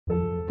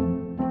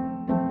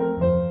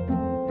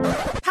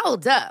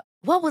Hold up.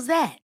 What was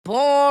that?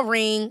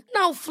 Boring.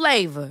 No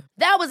flavor.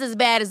 That was as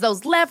bad as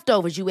those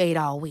leftovers you ate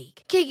all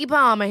week. Keke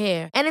Palmer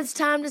here, and it's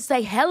time to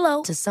say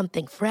hello to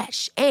something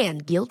fresh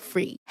and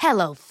guilt-free.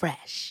 Hello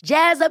Fresh.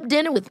 Jazz up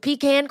dinner with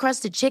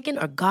pecan-crusted chicken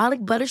or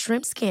garlic butter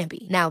shrimp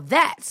scampi. Now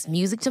that's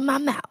music to my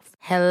mouth.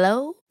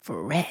 Hello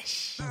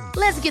Fresh.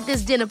 Let's get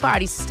this dinner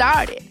party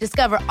started.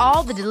 Discover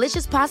all the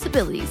delicious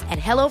possibilities at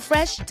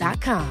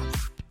hellofresh.com.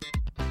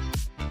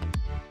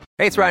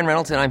 Hey, it's Ryan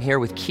Reynolds, and I'm here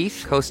with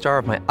Keith, co-star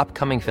of my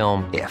upcoming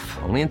film, If,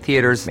 only in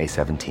theaters May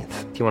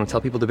 17th. Do you want to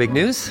tell people the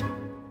big news?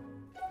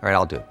 All right,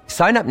 I'll do it.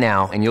 Sign up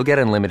now and you'll get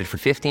unlimited for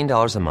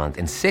 $15 a month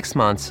and 6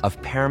 months of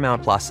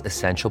Paramount Plus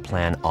Essential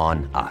Plan on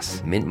us.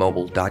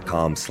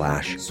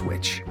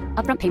 MintMobile.com/switch.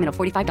 Upfront payment of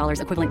 $45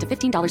 equivalent to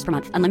 $15 per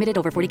month. Unlimited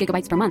over 40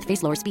 gigabytes per month.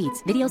 Face lower speeds.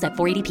 Videos at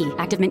 480p.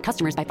 Active Mint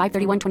customers by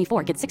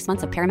 531.24 get 6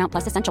 months of Paramount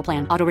Plus Essential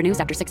Plan. Auto renews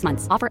after 6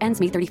 months. Offer ends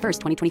May 31st,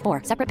 2024.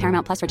 Separate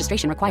Paramount Plus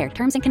registration required.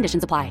 Terms and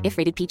conditions apply if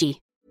rated PG.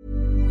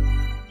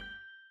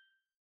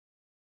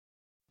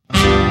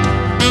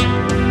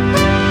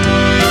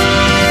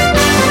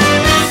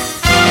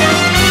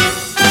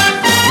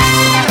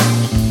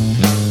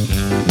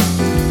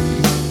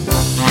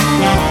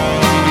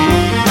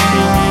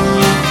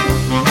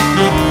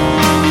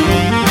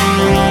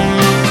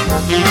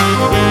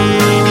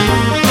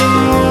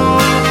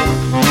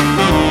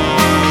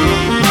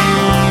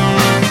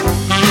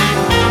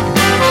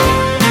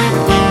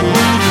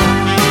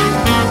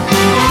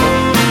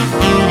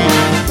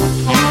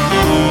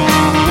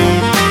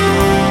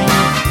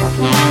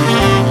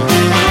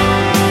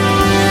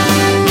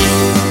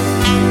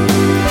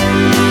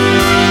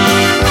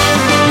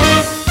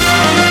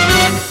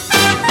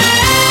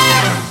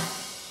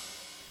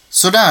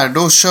 Så där,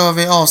 då kör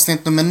vi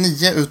avsnitt nummer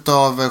 9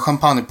 utav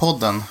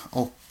Champagnepodden.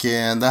 Och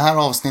det här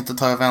avsnittet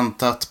har jag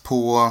väntat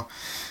på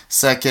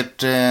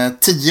säkert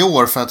 10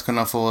 år för att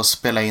kunna få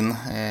spela in.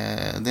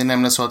 Det är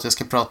nämligen så att jag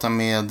ska prata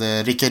med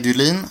Rickard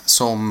Julin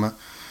som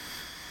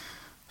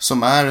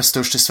är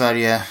störst i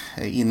Sverige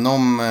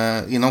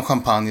inom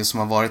champagne, som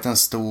har varit en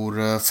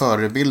stor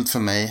förebild för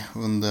mig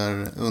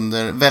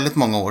under väldigt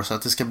många år. Så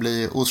att det ska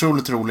bli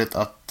otroligt roligt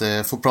att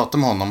få prata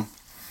med honom.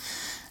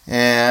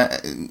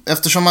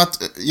 Eftersom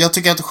att jag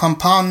tycker att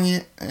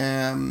champagne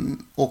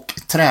och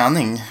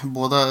träning,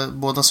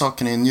 båda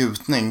sakerna är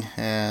njutning,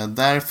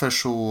 därför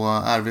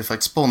så är vi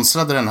faktiskt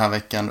sponsrade den här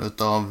veckan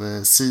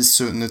utav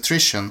Sisu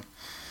Nutrition,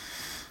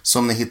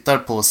 som ni hittar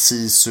på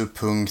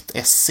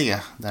sisu.se,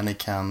 där ni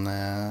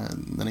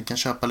kan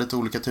köpa lite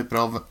olika typer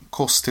av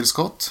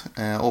kosttillskott,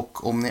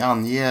 och om ni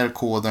anger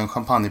koden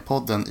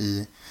Champagnepodden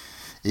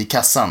i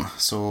kassan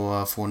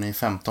så får ni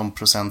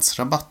 15%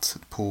 rabatt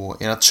på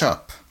ert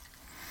köp.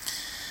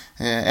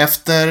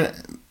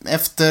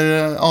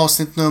 Efter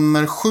avsnitt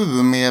nummer 7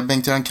 med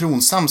Bengt-Göran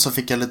Kronsam så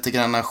fick jag lite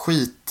grann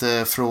skit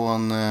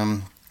från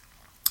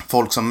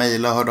folk som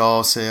mejlade och hörde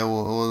av sig,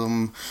 och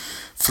de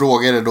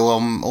frågade då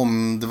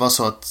om det var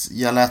så att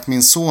jag lät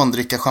min son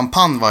dricka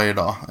champagne varje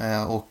dag.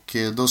 Och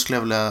då skulle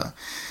jag vilja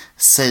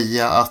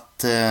säga att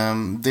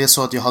det är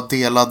så att jag har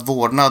delad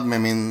vårdnad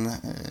med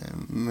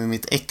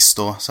mitt ex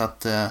då, så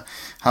att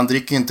han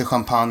dricker inte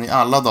champagne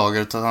alla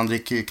dagar, utan han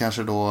dricker ju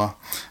kanske då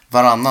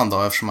varannan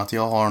dag, eftersom att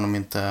jag har honom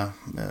inte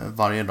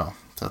varje dag.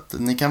 Så att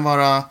ni kan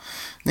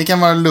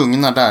vara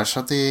lugna där, så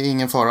att det är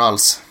ingen fara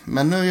alls.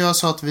 Men nu gör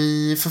så att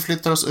vi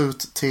förflyttar oss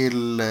ut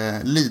till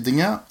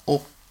Lidingö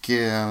och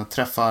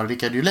träffar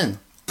Rickard Julin.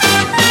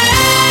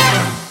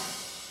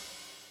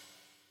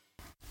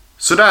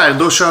 Så där,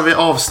 då kör vi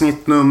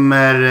avsnitt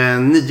nummer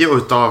 9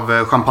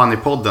 utav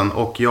Champagnepodden,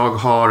 och jag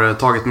har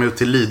tagit mig ut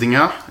till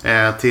Lidingö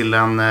till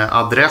en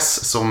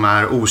adress som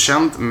är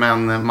okänd,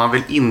 men man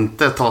vill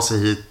inte ta sig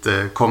hit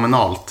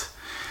kommunalt.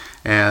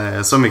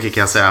 Så mycket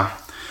kan jag säga.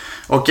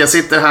 Och jag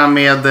sitter här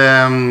med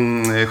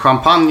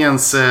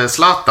champagnens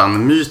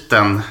Zlatan,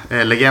 myten,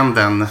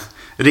 legenden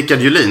Rickard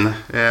Julin.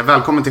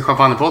 Välkommen till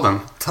Champagnepodden.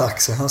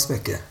 Tack så hemskt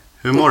mycket.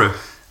 Hur mår du?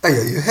 Jag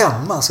är ju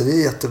hemma, så det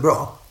är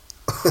jättebra.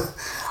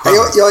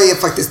 Jag är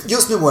faktiskt,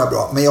 just nu mår jag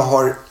bra, men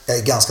jag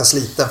är ganska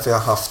sliten, för jag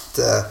har haft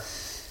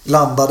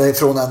landade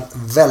från en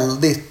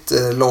väldigt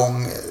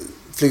lång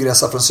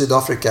flygresa från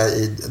Sydafrika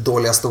i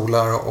dåliga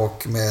stolar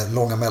och med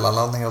långa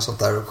mellanlandningar och sånt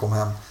där, och kom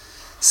hem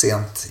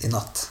sent i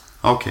natt.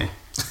 Okej.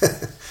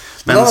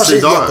 Men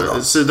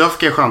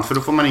Sydafrika är skönt, för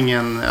då får man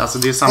ingen, alltså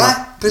det är samma. Nej,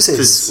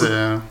 precis.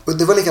 Och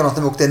det var likadant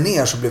när vi åkte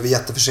ner, så blev vi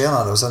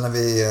jätteförsenade, och sen när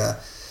vi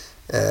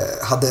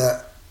hade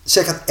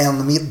käkat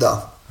en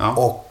middag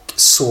och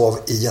sov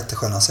i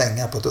jättesköna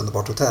sängar på ett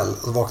underbart hotell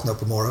och vaknade upp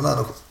på morgonen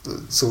och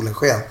solen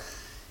sken.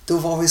 Då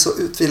var vi så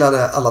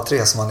utvilade alla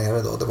tre som var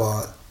nere då. Det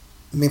var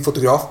min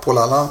fotograf Paul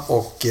Allan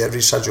och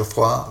Richard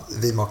Geoffroy,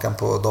 vinmakaren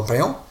på Dom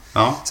Perignon.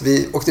 Ja. Så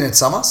vi åkte ner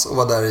tillsammans och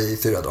var där i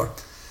 4 dagar.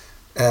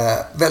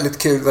 Väldigt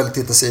kul, väldigt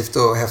intensivt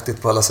och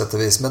häftigt på alla sätt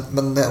och vis.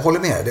 Men håller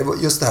med, det var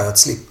just det här att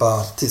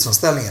slippa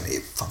tidsomställningen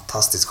är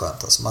fantastiskt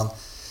skönt. Alltså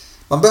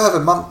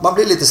man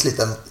blir lite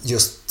sliten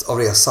just av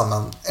resan,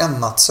 men en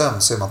natts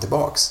sömn så är man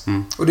tillbaks.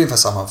 Och det är ungefär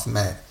samma för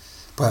mig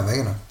på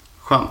hemvägen nu.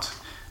 Skönt.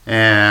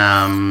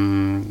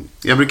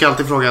 Jag brukar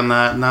alltid fråga,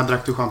 när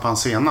drack du champagne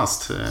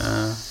senast?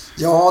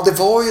 Ja, det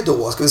var ju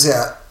då, ska vi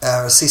säga,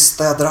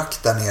 sista jag drack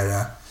där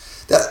nere.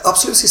 Det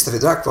absolut sista vi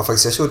drack var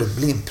faktiskt, jag körde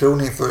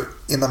blindprovning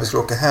innan vi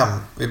skulle åka hem.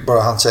 Vi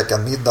bara hann käka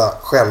en middag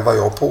själva,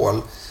 jag och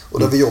Paul. Och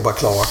då vi jobbade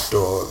klart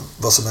och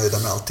var så nöjda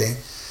med allting.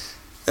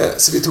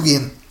 Så vi tog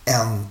in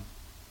en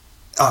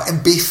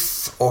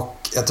biff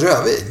och ett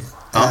rödvin.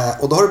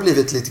 Och då har det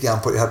blivit lite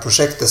grann på det här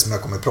projektet som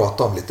jag kommer att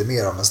prata om lite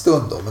mer om en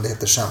stund då. Men det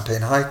heter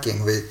Champagne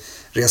Hiking. Vi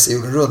reser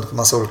jorden runt på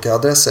massa olika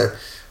adresser.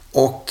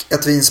 Och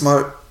ett vin som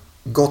har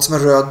gått som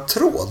en röd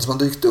tråd som har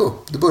dykt upp.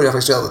 Det började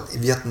faktiskt redan i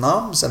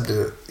Vietnam, sen blev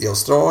det i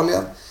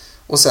Australien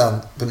och sen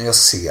på Nya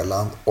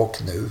Zeeland och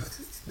nu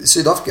i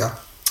Sydafrika.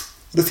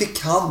 Och då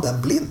fick han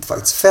den blind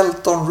faktiskt.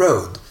 Felton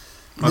Road.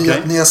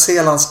 Nya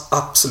Zeelands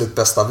absolut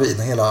bästa vin.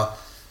 Hela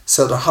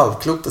södra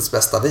halvklotets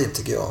bästa vin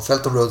tycker jag.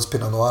 Felton Roads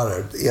Pinot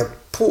Noir.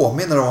 Det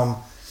påminner om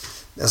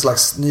en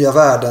slags nya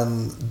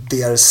världen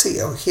DRC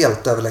och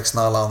helt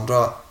överlägsna alla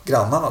andra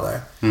grannarna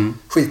där.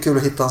 Skitkul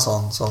att hitta en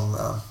sån som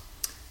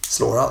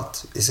slår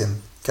allt i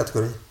sin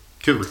kategori.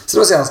 Kul. Så det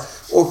var senast.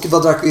 Och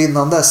vad drack vi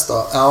innan dess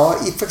då? Ja,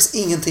 faktiskt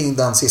ingenting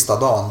den sista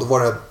dagen. Då var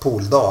det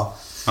pooldag.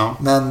 Ja.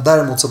 Men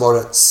däremot så var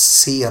det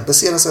det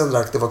senaste jag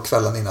drack, det var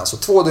kvällen innan. Så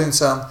 2 dygn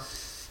sedan.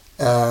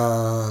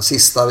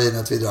 Sista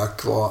vinet vi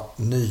drack var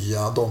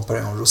nya Dom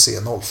Perignon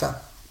Rosé 05.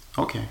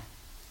 Okej.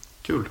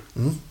 Kul.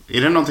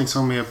 Är det någonting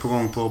som är på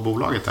gång på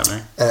bolaget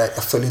eller?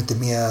 Jag följer inte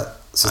med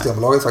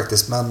Systembolaget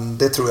faktiskt, men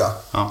det tror jag.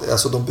 Ja.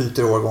 Alltså de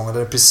byter årgångar.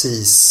 Det är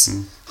precis,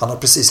 han har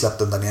precis släppt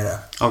den där nere.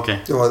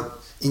 Okej. Det var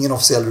ingen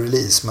officiell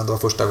release, men det var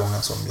första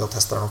gången som jag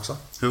testade den också.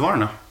 Hur var den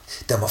då?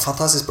 Den var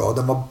fantastiskt bra.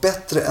 Den var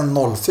bättre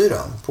än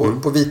 04.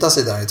 På vita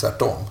sidan är det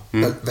tvärtom.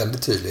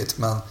 Väldigt tydligt,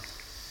 men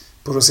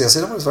på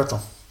rosé-sidan var det tvärtom.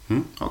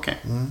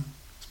 Okej.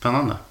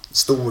 Spännande.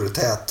 Stor,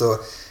 tät och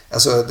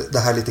alltså det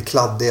här lite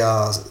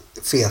kladdiga,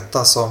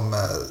 feta som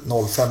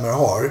 05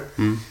 har.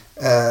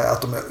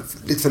 Att de är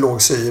lite för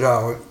låg syra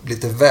och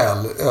lite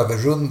väl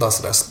överrunda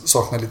så där,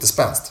 saknar lite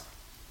spänst.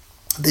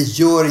 Det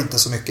gör inte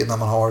så mycket när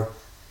man har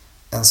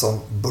en sån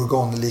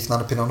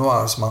bourgogne-liknande Pinot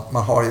Noir som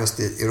man har just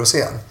i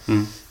rosén.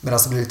 Medan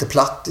det blir lite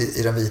platt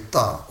i den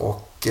vita.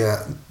 Och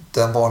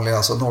den vanliga,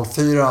 alltså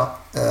 04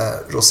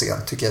 rosén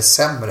tycker jag är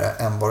sämre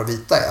än vad det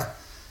vita är.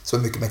 Så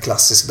mycket mer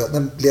klassisk.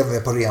 Den lever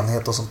med på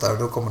renhet och sånt där.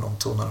 Då kommer de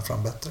tonerna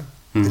fram bättre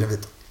i den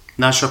vita.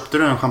 När köpte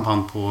du en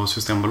champagne på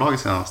Systembolaget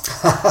senast?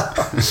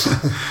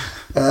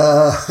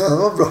 Det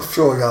var en bra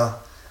fråga.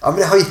 Ja, men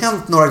det har ju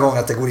hänt några gånger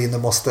att jag går in och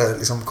måste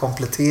liksom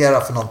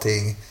komplettera för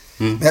någonting.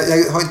 Men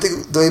jag har inte,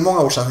 det var många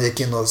år sedan jag gick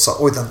in och sa,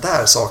 oj den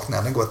där saknar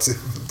jag, den går till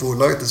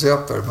bolaget och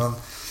köper. Men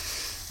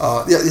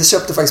ja, jag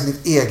köpte faktiskt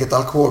mitt eget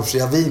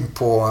alkoholfria vin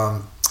på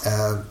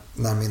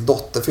när min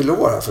dotter fyllde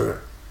år här för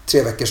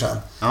 3 veckor sedan.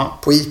 Ja.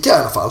 På Ica i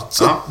alla fall.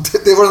 Så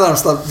det var det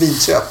närmsta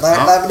vinköp. Nej,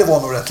 men det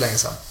var nog rätt länge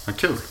sedan. Ja,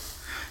 kul.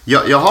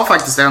 Jag har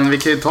faktiskt vi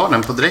kan ju ta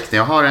den på direkten.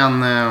 Jag har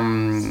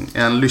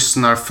en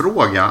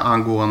lyssnarfråga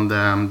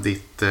angående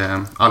ditt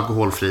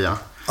alkoholfria.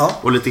 Ja.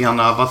 Och lite grann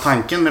vad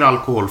tanken med det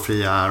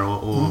alkoholfria är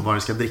och vad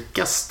det ska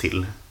drickas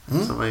till.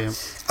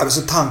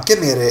 Alltså tanken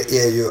med det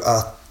är ju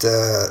att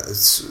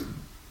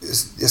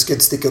jag ska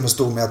inte sticka under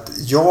stol med att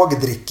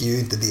jag dricker ju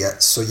inte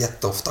det så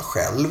jätteofta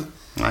själv.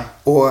 Nej.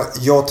 Och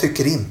jag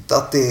tycker inte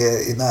att det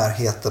är i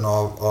närheten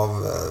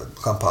av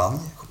champagne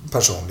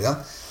personligen.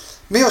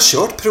 Men jag har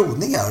kört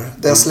provningar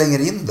där jag slänger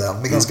in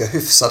den med ganska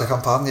hyfsade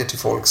champagner till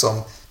folk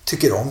som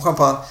tycker om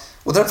champagne.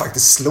 Och där den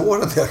faktiskt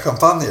slår en del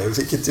champagner,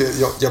 vilket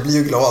jag blir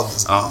ju glad.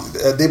 Ja.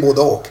 Det är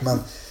både och, men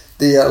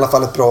det är i alla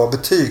fall ett bra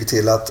betyg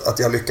till att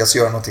jag lyckas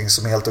göra någonting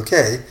som är helt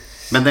okej.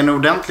 Men den är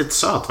ordentligt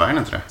söt, var den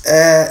inte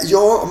det?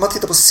 Ja, om man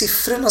tittar på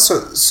siffrorna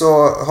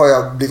så har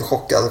jag blivit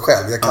chockad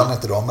själv. Jag kan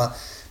inte dem,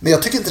 men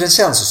jag tycker inte den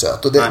känns så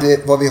söt. Och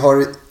vad vi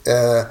har...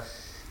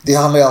 Det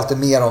handlar ju alltid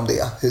mer om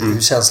det,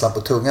 hur känslan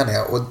på tungan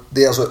är. Och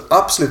det är alltså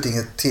absolut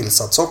inget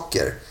tillsatt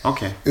socker.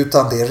 Okay.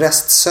 Utan det är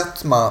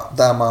restsötma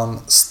där man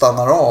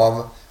stannar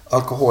av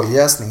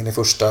alkoholjäsningen i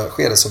första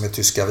skedet som är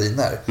tyska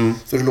viner.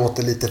 Så det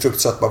låter lite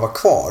fruktsötma vara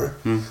kvar.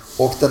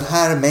 Och den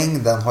här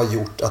mängden har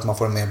gjort att man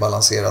får en mer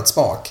balanserad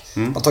smak.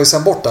 Man tar ju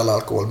sen bort all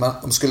alkohol, men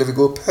om skulle vi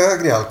gå upp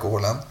högre i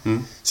alkoholen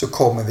så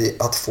kommer vi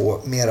att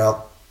få mera...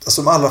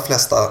 Alltså de allra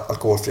flesta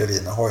alkoholfria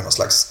viner har ju någon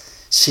slags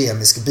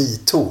kemisk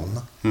biton.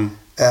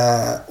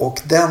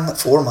 Och den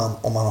får man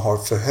om man har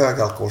för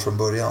hög alkohol från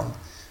början.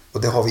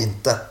 Och det har vi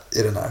inte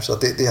i den här. Så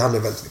att det handlar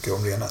väldigt mycket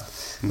om renhet.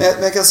 Men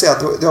jag kan säga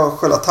att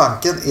själva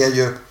tanken är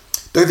ju...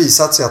 Det har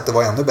visat sig att det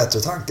var ännu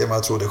bättre tanke än vad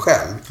jag trodde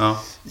själv. Ja.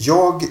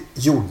 Jag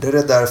gjorde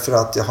det därför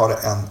att jag har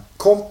en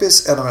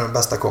kompis, en av mina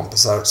bästa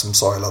kompisar, som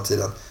sa hela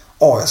tiden: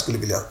 jag skulle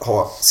vilja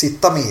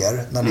sitta med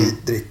er när ni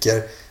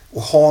dricker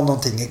och ha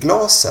någonting i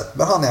glaset.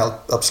 Men han är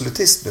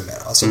absolutist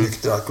numera, alltså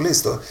nykter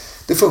alkoholist. Och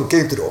det funkar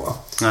ju inte då.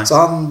 Nej. Så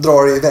han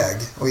drar iväg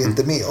och är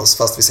inte med oss,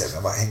 fast vi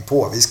säger bara häng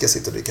på, vi ska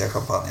sitta och dricka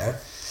champagne.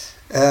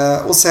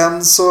 Och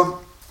sen så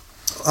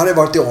har jag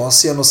varit i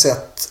Asien och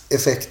sett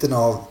effekten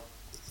av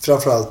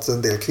framförallt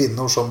en del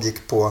kvinnor som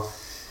gick på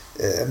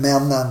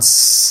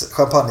männens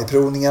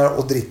champagneprovningar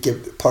och dricker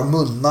ett par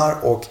munnar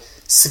och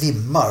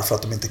svimmar för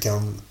att de inte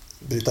kan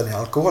bryta ner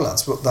alkoholen.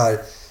 Så det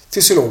här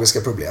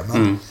fysiologiska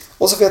problemen.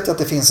 Och så vet jag att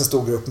det finns en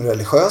stor grupp med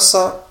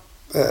religiösa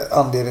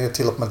anledningar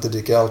till att man inte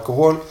dricker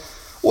alkohol.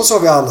 Och så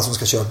har vi alla som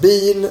ska köra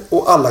bil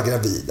och alla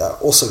gravida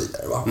och så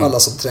vidare. Va? Alla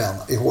som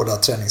tränar i hårda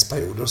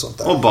träningsperioder och sånt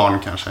där. Och barn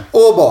kanske.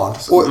 Och barn.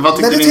 Vad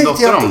tyckte din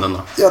dotter om den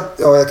då?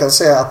 Jag kan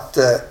säga att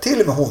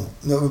till och med hon,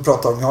 nu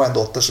pratar om, jag har en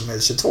dotter som är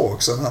 22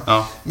 också.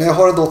 Men jag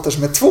har en dotter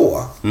som är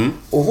 2.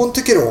 Och hon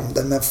tycker om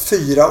den, med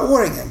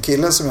 4-åringen,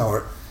 killen som jag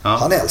har.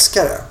 Han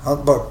älskar det.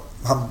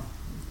 Han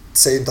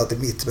säger inte att det är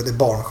mitt, men det är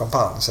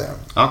barnchampagne, säger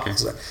han. Okay.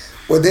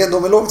 Och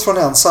de är långt från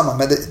ensamma,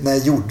 men när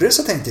jag gjorde det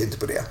så tänkte jag inte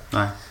på det.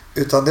 Nej.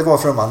 Utan det var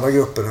för de andra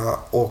grupperna.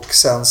 Och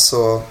sen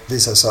så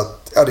visade det sig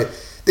att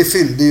det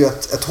fyllde ju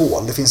ett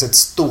hål. Det finns ett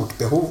stort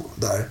behov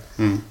där.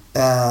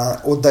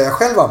 Och där jag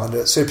själv använder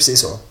det så är det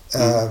precis så.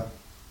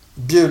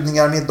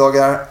 Bjudningar,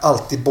 middagar,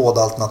 alltid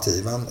båda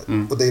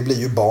alternativen. Och det blir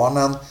ju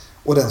barnen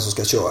och den som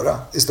ska köra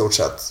i stort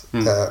sett.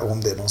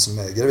 Om det är någon som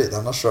är gravid.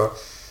 Annars så...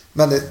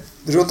 Men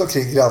runt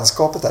omkring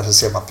grannskapet där så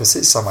ser man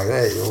precis samma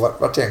grej. Och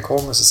vart jag än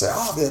kommer så säger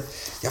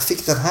jag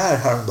fick den här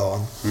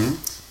häromdagen.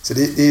 Så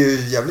det är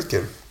ju jävligt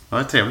kul. Ja,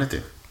 det är trevligt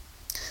ju.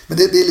 Men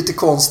det är lite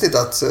konstigt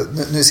att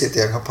nu sitter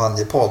jag i en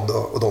kampanjepodd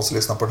och de som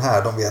lyssnar på den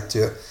här, de vet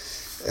ju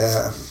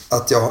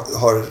att jag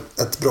har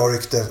ett bra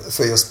rykte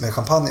för just med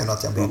champagne och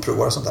att jag är en bra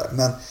provare och sånt där.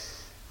 Men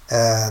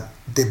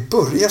det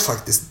börjar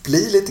faktiskt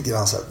bli lite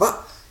grann så här, va?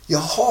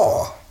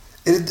 Jaha,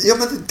 ja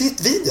men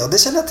ditt video, det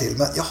känner jag till,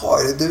 men jaha,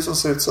 är det du som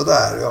ser ut så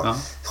där?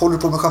 Håller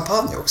du på med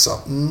champagne också?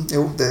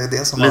 Jo, det är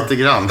det som lite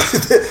grann.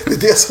 det är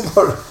det som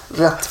har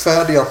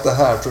rättfärdigat det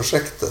här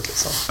projektet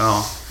liksom.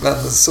 Ja.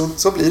 Men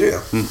så blir det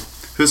ju.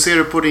 Hur ser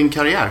du på din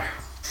karriär?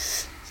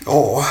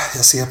 Ja,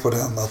 jag ser på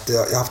den att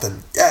jag har haft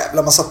en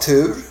jävla massa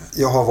tur.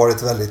 Jag har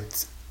varit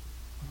väldigt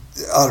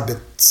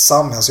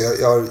arbetsam, alltså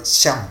jag har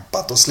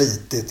kämpat och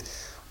slitit.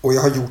 Och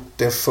jag har gjort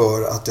det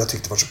för att jag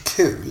tyckte det var så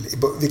kul.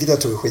 Vilket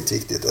jag tror är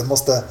skitviktigt.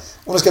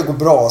 Om det ska gå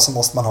bra så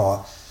måste man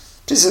ha...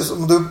 Precis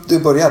som du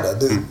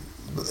började.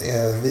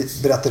 Vi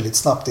berättade lite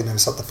snabbt innan vi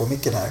satte på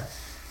micken här.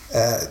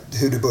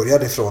 Hur du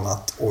började ifrån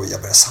att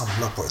jag började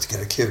samla på det. Jag tycker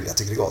det är kul, jag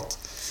tycker det är gott.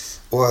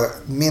 Och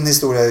min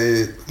historia är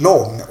ju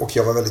lång. Och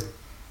jag var väldigt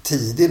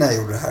tidig när jag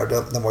gjorde det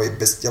här.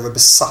 Jag var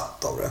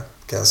besatt av det,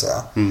 kan jag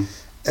säga.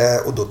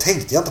 Och då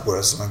tänkte jag inte på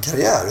det som en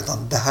karriär.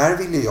 Utan det här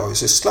ville jag ju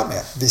syssla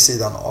med vid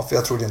sidan av. För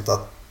jag trodde inte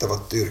att det var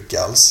ett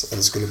yrke alls,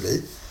 eller skulle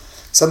bli.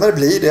 Sen när det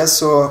blir det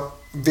så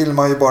vill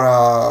man ju bara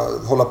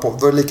hålla på.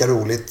 Det var lika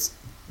roligt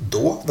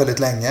då, väldigt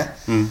länge.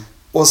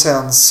 Och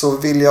sen så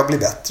vill jag bli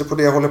bättre på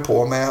det jag håller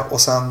på med.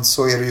 Och sen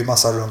så är det ju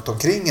massa runt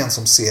omkring en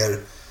som ser,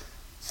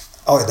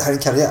 det här är en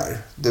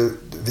karriär.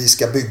 Vi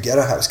ska bygga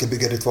det här, vi ska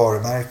bygga ditt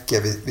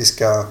varumärke. Vi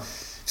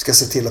ska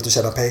se till att du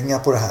tjänar pengar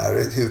på det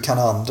här. Hur kan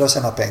andra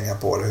tjäna pengar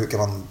på det? Hur kan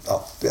man,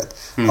 du vet.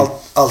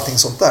 Allting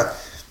sånt där.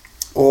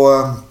 Och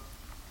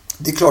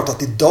det är klart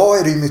att idag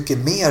är det ju mycket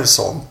mer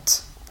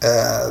sånt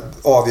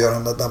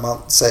avgörande där man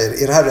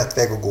säger, är det här rätt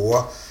väg att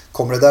gå?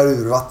 Kommer det där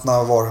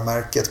urvattna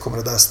varumärket? Kommer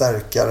det där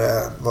stärka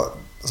det?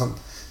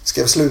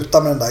 Ska vi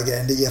sluta med den där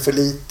grejen? Det ger för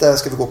lite.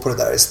 Ska vi gå på det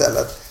där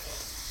istället?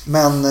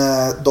 Men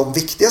de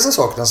viktigaste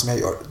sakerna som jag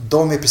gör,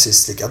 de är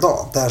precis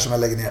likadant. Det här som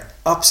jag lägger ner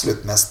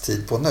absolut mest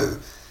tid på nu,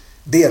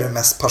 det är det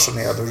mest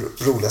passionerade och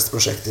roligaste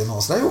projektet jag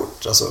någonsin har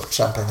gjort. Alltså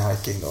champagne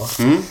hiking då.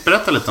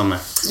 Berätta lite om det.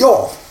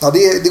 Ja, det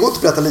går inte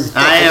att berätta lite.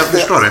 Nej, jag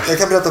förstår det. Jag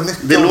kan berätta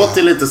mycket. Det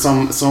låter lite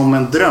som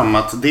en dröm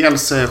att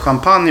dels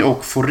champagne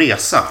och få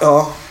resa.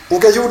 Ja,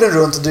 åka jorden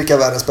runt och dricka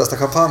världens bästa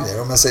champagne,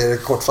 om jag säger det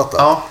kortfattat.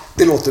 Ja.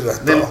 Det låter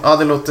rätt bra. Ja,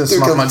 det låter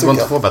som att man går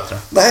inte få bättre.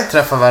 Nej.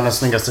 Träffa världens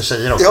snyggaste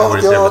tjejer också.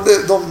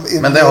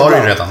 Men det har du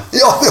ju redan.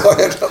 Ja, det har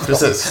jag redan.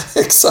 Precis.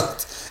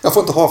 Exakt. Jag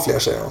får inte ha fler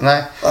tjejer.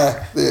 Nej,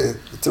 det är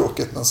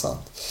tråkigt men sant.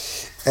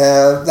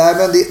 Nej,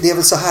 men det är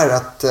väl så här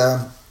att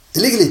det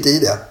ligger lite i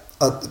det.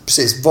 Att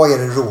precis, vad är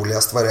det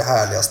roligaste, vad är det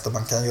härligaste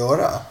man kan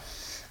göra?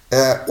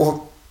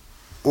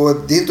 Och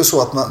det är inte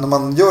så att när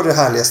man gör det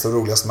härligaste och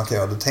roligaste man kan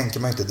göra, då tänker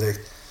man inte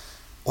direkt,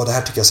 det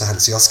här tycker jag är så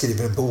härligt så jag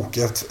skriver en bok,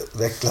 jag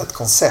utvecklar ett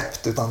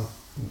koncept, utan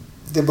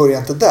det börjar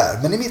inte där.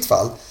 Men i mitt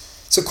fall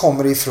så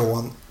kommer det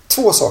ifrån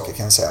 2 saker,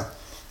 kan jag säga.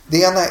 Det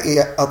ena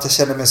är att jag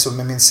känner mig som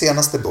med min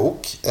senaste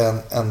bok,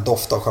 en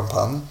doft av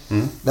champagne.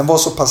 Den var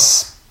så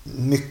pass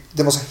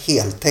den var så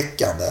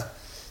heltäckande.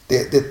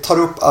 Det tar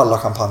upp alla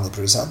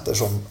champagneproducenter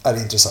som är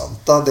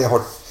intressanta. Det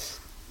har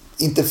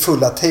inte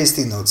fulla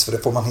tasting notes, för det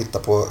får man hitta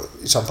på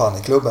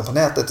champagneklubben på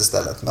nätet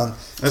istället. Men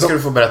det ska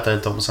du få berätta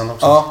lite om sen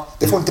också. Ja,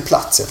 det får inte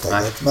plats helt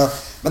enkelt.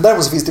 Men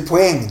däremot så finns det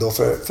poäng då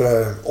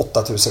för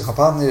 8000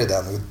 champagner i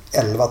den och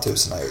 11 000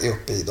 är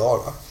uppe idag.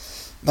 Va?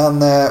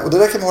 Men, och det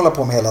där kan man hålla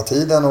på med hela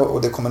tiden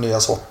och det kommer nya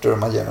sorter och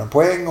man ger en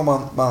poäng och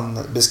man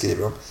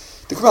beskriver dem.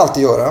 Det kommer jag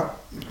alltid göra.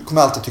 Jag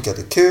kommer alltid tycka att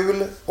det är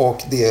kul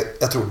och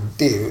jag tror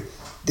det är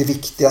det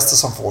viktigaste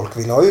som folk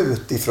vill ha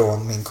ut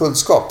ifrån min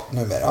kunskap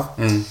numera.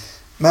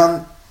 Men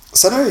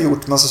sen har jag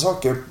gjort massa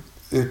saker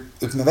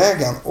ut med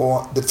vägen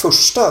och det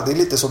första, det är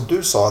lite som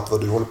du sa att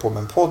vad du håller på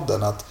med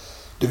podden, att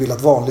du vill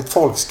att vanligt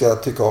folk ska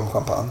tycka om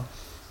champagne.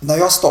 när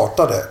jag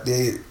startade,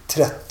 det är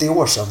 30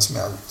 år sedan som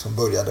jag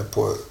började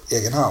på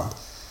egen hand.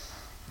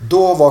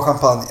 Då var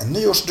champagne en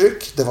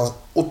nyårsdryck. Det var en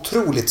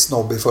otroligt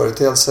snobbig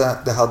företeelse.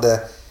 Det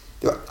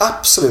var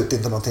absolut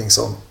inte någonting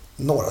som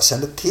några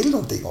kände till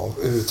någonting av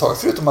överhuvudtaget.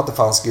 Förutom att det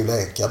fanns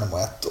Gula Änkan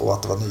nummer 1 och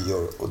att det var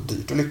nyår och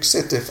dyrt och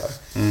lyxigt ungefär.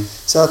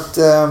 Så att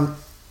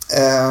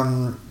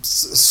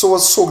så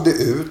såg det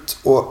ut.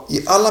 Och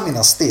i alla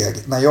mina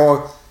steg, när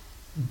jag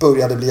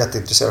började bli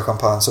jätteintresserad av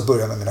champagne, så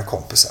började jag med mina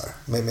kompisar,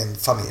 med min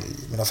familj,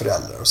 mina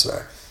föräldrar och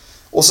sådär.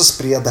 Och så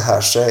spred det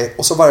här sig.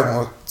 Och så varje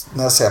gång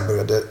när jag sen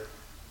började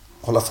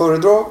hålla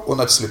föredrag och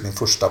när till slut min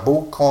första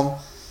bok kom,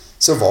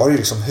 så var det ju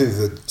liksom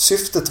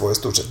huvudsyftet var i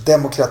stort sett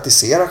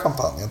demokratisera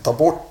champagnen, ta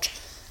bort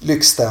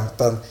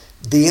lyxstämpeln.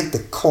 Det är inte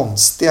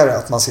konstigare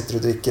att man sitter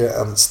och dricker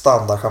en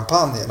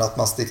standardchampagne än att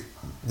man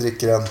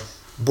dricker en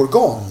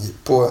Bourgogne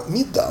på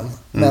middagen.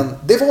 Men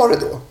det var det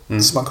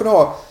då. Så man kunde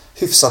ha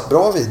hyfsat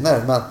bra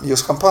viner, men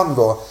just champagne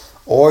var,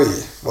 oj,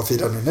 vad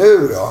firar ni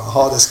nu då?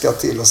 Ja, det ska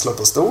till att slå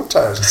på stort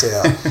här, så säger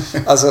jag.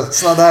 Alltså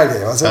sådana där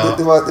grejer. Alltså,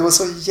 det var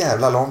så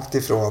jävla långt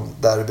ifrån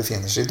där det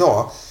befinner sig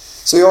idag.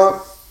 Så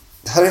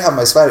här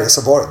hemma i Sverige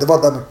så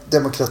var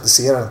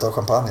demokratiserandet av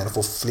champagnen och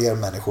få fler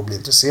människor att bli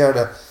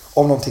intresserade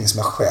av någonting som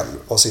jag själv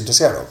var så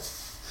intresserad av.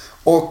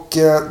 Och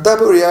där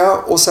började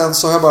jag, och sen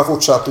så har jag bara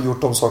fortsatt och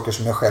gjort de saker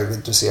som jag själv är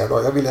intresserad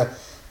av. Jag ville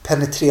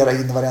penetrera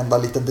in varenda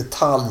liten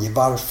detalj.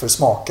 Varför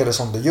smakar det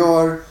som det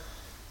gör?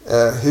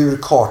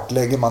 Hur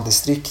kartlägger man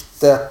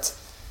distriktet?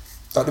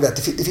 Ja, du vet,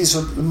 det finns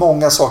så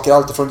många saker,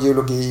 allt från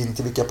geologin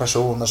till vilka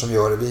personer som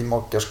gör det,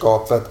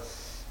 vinmakarskapet.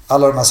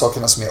 Alla de här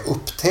sakerna som jag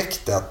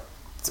upptäckte, att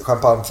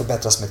champagne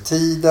förbättras med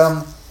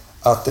tiden,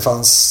 att det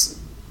fanns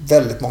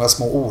väldigt många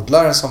små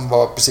odlare som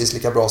var precis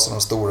lika bra som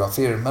de stora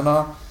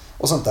firmorna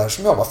och sånt där,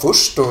 som jag var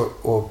först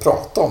att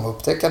prata om och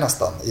upptäcka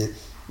nästan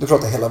nu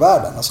pratar jag hela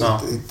världen, alltså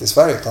inte i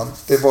Sverige, utan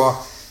det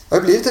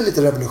har blivit en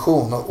liten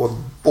revolution, och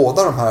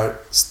båda de här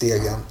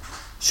stegen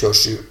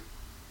körs ju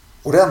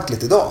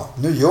ordentligt idag.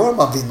 Nu gör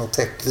man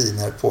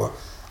Vinotech-viner på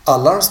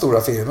alla de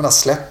stora firmorna,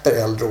 släpper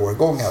äldre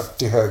årgångar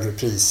till högre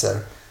priser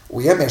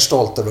och är mer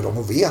stolt över dem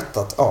och vet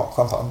att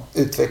champagne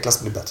utvecklas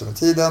och blir bättre med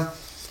tiden.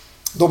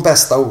 De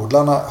bästa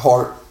odlarna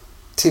har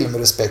till och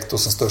med respekt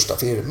hos de största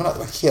firmorna. Det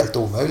var helt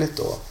omöjligt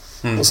då.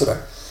 Och sådär.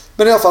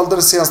 Men i alla fall,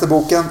 den senaste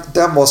boken,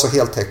 den var så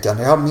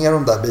heltäckande. Jag har mer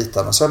om de där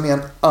bitarna. Så jag har med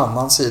en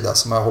annan sida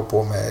som jag har hållit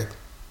på med,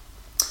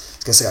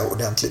 ska jag säga,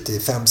 ordentligt i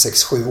 5,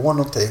 6, 7 år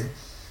någonting.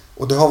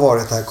 Och det har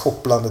varit det här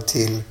kopplande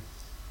till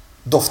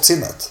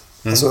doftsinnet.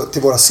 Alltså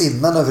till våra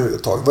sinnen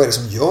överhuvudtaget. Vad är det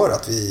som gör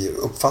att vi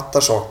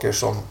uppfattar saker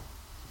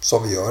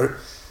som vi gör?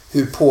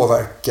 Hur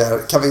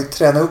påverkar, kan vi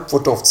träna upp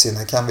vårt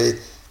doftsinne? Kan vi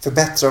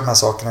förbättra de här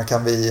sakerna?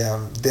 Kan vi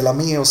dela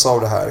med oss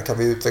av det här? Kan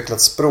vi utveckla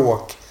ett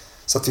språk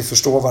så att vi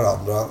förstår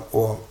varandra?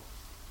 Och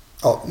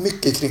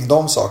mycket kring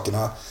de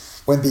sakerna.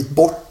 Och en bit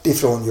bort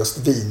ifrån just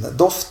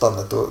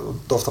vindoftandet och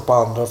dofta på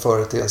andra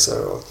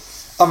företeelser och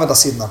använda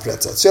sinnen på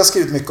rätt sätt. Så jag har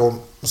skrivit mycket om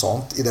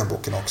sånt i den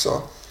boken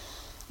också.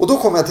 Och då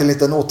kommer jag till en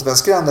liten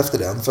återvändsgränd efter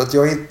den. För att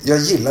jag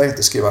gillar inte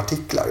att skriva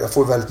artiklar. Jag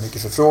får väldigt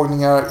mycket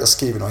förfrågningar. Jag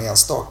skriver några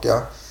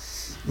enstaka.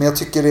 Men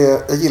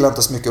jag gillar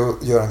inte så mycket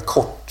att göra en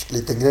kort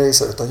liten grej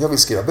så, utan jag vill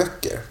skriva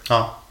böcker.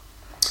 Ja.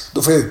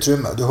 Då får jag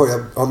utrymme. Du hör,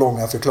 jag har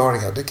långa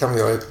förklaringar. Det kan vi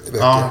göra i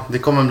böcker. Ja, det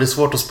kommer bli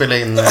svårt att spela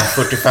in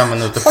 45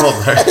 minuter podd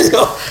här.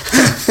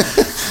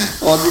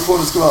 Ja, det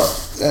får ska vara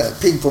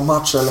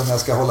pingpongmatch eller om jag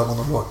ska hålla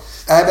monolog.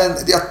 Nej, men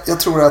jag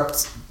tror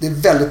att det är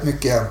väldigt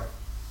mycket,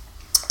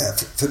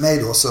 för mig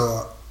då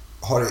så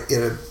är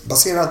det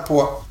baserat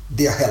på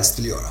det jag helst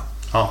vill göra.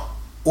 Ja.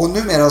 Och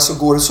numera så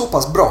går det så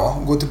pass bra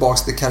att gå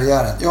tillbaka till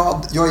karriären.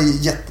 Jag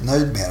är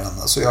jättenöjd med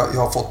den. Alltså jag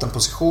har fått en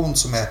position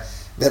som är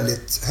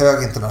väldigt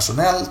hög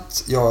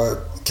internationellt. Jag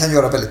kan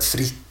göra väldigt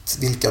fritt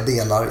vilka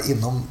delar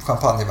inom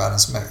champagnevärlden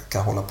som jag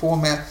kan hålla på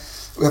med.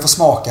 Och jag får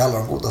smaka alla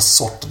de goda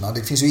sorterna.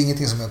 Det finns ju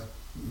ingenting som jag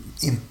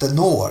inte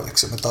når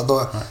liksom,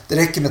 utan det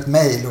räcker med ett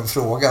mejl och en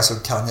fråga så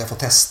kan jag få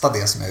testa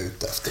det som jag är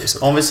ute efter. Så.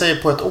 Om vi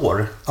säger på ett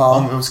år,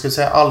 om vi ska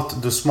säga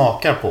allt du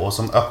smakar på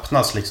som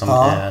öppnas liksom,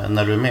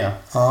 när du är med.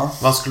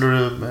 Vad skulle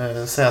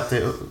du säga att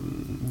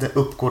det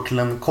uppgår till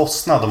en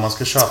kostnad om man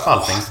ska köpa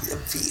allting?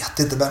 Jag vet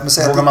inte.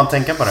 Men vågar man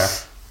tänka på det?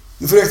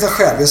 Du får räkna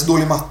själv, jag är så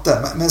dålig i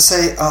matte. Men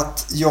säg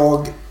att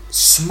jag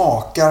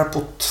smakar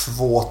på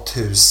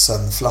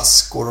 2000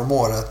 flaskor om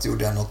året.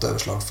 Gjorde jag något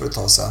överslag för ett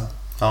tag sedan.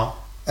 Ja.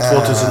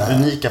 2000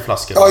 unika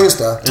flaskor. Ja, just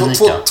det.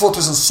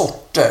 2000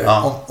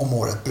 sorter om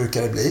året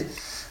brukar det bli.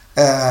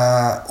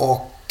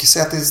 Och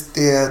säg att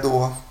det är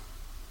då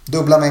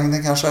dubbla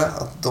mängden kanske.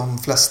 Att de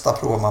flesta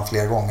provar man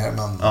flera gånger,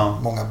 men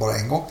många bara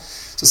en gång.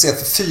 Så säg att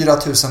för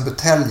 4000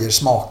 buteljer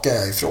smakar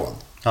jag ifrån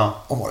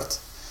om året.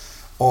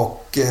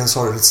 Och så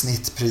har du ett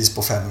snittpris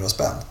på 500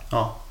 spänn.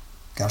 Ja.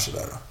 Kanske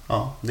där då.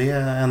 Ja, det är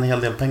en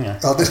hel del pengar.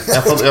 Ja,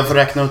 jag får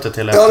räkna ut det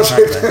till och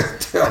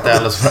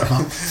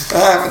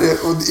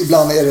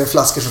ibland är det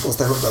flaskor som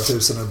kostar 100 000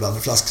 och ibland är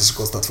det flaskor som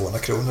kostar 200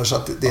 kronor. Så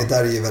att det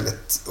där är ju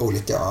väldigt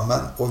olika.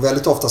 Och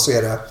väldigt ofta så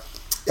är det...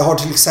 Jag har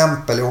till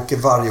exempel, jag åker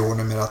varje år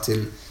numera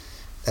till...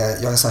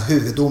 jag är en sån här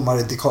huvuddomare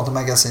i Decanter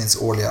Magazines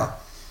årliga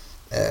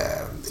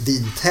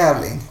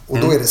vintävling. Och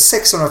då är det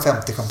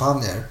 650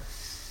 champagner.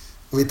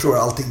 Och vi provar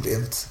allting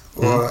blint.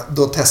 Och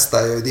då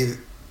testar jag.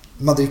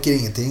 Man dricker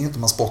ingenting utan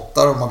man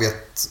spottar och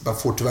man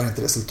får tyvärr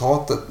inte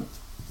resultatet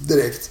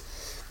direkt.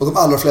 Och de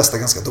allra flesta är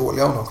ganska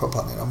dåliga av de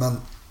champagnerna.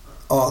 Men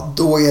ja,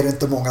 då är det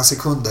inte många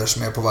sekunder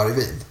som är på varje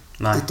vin.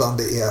 Nej. Utan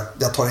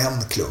jag tar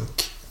en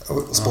klunk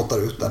och spottar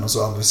ut den och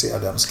så analyserar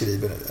den och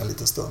skriver en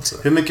liten stund. Så.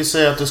 Hur mycket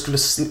säger att du skulle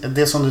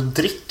det som du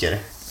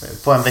dricker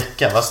på en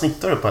vecka, vad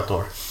snittar du på ett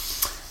år?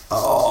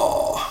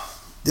 Ja,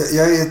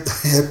 jag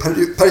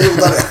är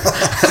periodare.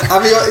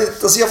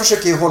 Jag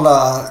försöker ju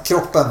hålla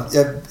kroppen.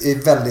 Jag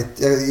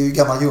är ju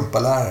gammal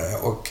gympalärare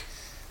och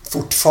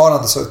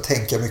fortfarande så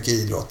tänker jag mycket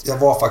idrott. Jag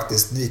var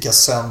faktiskt, nu gick jag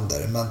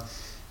sönder, men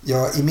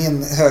i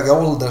min höga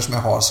ålder som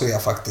jag har så är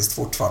jag faktiskt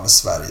fortfarande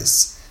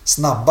Sveriges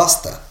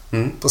snabbaste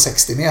på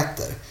 60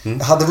 meter.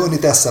 Jag hade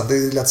vunnit SM, det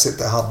är lätt att säga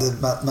att jag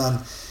hade, men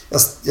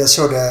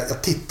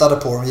jag tittade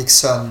på dem, gick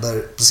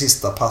sönder på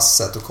sista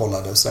passet och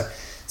kollade och sådär.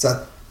 Så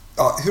att,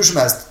 ja, hur som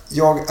helst,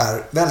 jag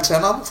är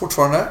vältränad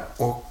fortfarande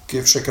och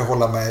försöker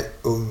hålla mig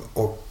ung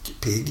och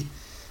pigg.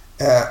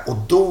 Och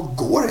då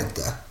går det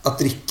inte att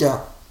dricka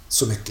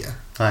så mycket.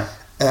 Nej.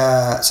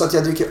 Så att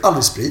jag dricker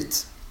aldrig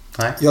sprit.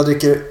 Nej. Jag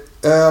dricker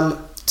öl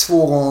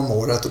 2 gånger om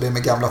året och det är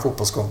med gamla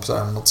fotbollskompisar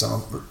eller något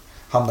som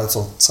hamnar i ett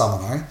sånt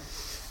sammanhang.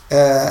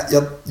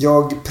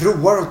 Jag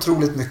provar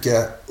otroligt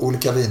mycket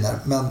olika viner,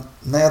 men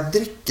när jag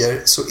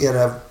dricker så är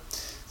det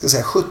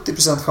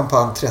 70%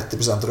 champagne,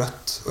 30%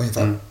 rött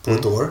ungefär på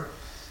ett år.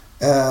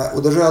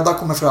 Och det röda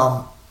kommer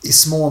fram i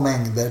små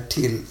mängder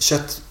till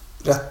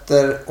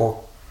kötträtter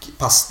och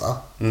pasta,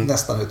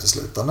 nästan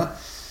uteslutande.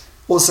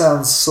 Och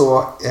sen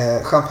så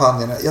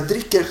champagnerna. Jag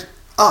dricker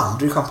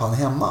aldrig champagne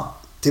hemma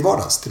till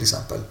vardags till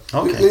exempel.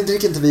 Okay. Jag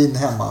dricker inte vin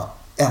hemma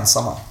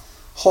ensamma.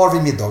 Har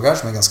vi middagar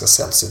som är ganska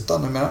sällsynta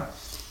numera,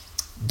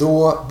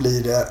 då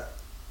blir det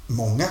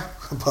många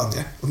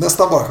champagne. Och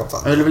nästan bara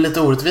champagne. Är det väl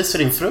lite orättvist för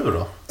din fru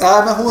då?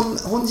 Nej, men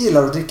hon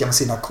gillar att dricka med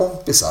sina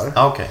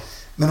kompisar. Okay.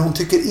 Men hon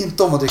tycker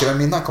inte om att dricka med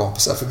mina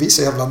kompisar, för vi är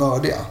så jävla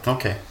nördiga.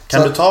 Okay.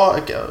 Kan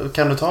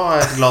du ta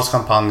ett glas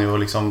champagne och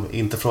liksom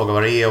inte fråga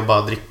vad det är och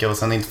bara dricka och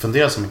sen inte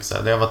fundera så mycket så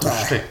här? Det var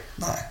törstig.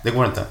 Nej. Det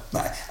går inte.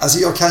 Nej, alltså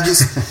jag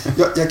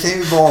kan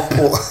ju vara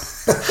på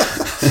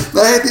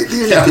nej,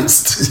 det är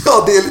hemskt.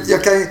 Ja,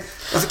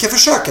 jag kan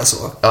försöka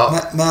så. Ja.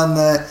 Men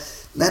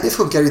nej, det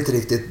funkar inte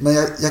riktigt. Men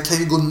jag kan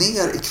ju gå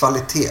ner i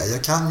kvalitet.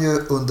 Jag kan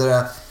ju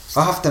jag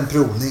har haft en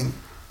provning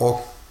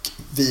och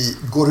vi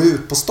går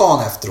ut på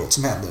stan efteråt,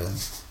 som händer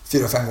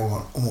 4-5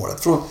 gånger om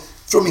året.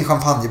 Från min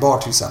champagnebar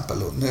till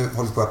exempel. Och nu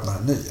håller vi på att öppna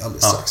en ny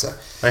alldeles strax här.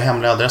 Vad är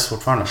hemlig adress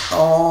fortfarande?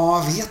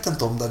 Ja, jag vet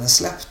inte om den är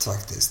släppt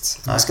faktiskt.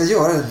 Nej. Jag ska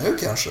göra det nu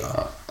kanske.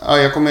 Ja,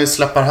 jag kommer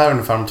släppa det här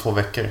ungefär om 2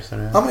 veckor. Så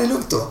det... Ja, men det är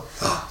lugnt då.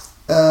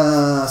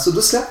 Så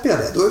då släpper jag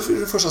det. Då är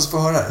det första som får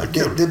höra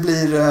det. Det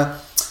blir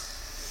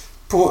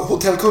på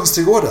Hotell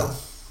Kungsträdgården.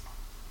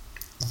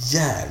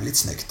 Jävligt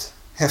snyggt.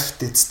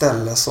 Häftigt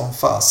ställe som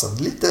fasen.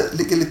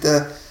 Ligger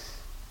lite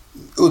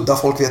udda,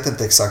 folk vet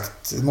inte exakt.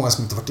 Det är många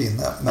som inte varit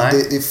inne. Men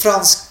det är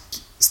fransk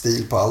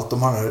stil på allt.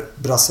 De har en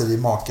brasserie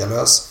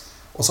Makalös.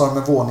 Och så har de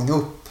en våning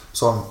upp.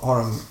 Så har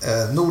de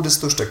Nordens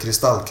största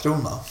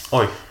kristallkrona.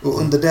 Oj. Och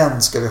under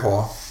den ska vi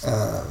ha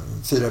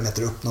 4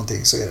 meter upp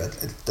någonting, så är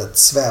det ett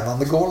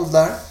svävande golv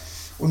där.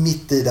 Och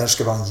mitt i där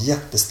ska vara en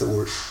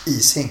jättestor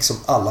ishink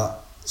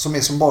som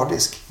är som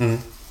bardisk.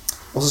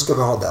 Och så ska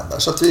vi ha den där.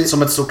 Så att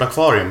som ett stort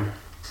akvarium.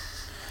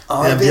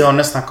 Ja,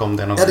 Björn snackade om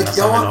det någon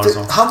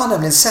gång. Han har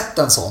nämligen sett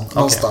en sån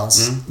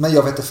någonstans. Men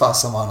jag vet inte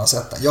fasen var han har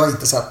sett den. Jag har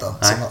inte sett den.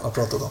 Som han har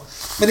pratat om.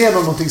 Men det är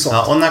nog någonting sånt.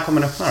 Ja, och när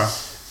kommer den öppna då?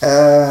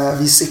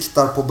 Vi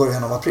siktar på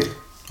början av april.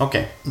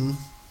 Okej.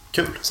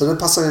 Kul. Så det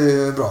passar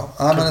ju bra.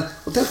 Men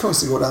Hotell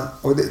Kungsträdgården,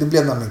 och det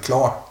blev nämligen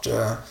klart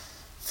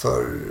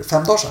för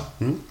 5 dagar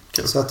sedan.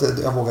 Kul. Så att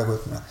jag vågar gå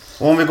ut med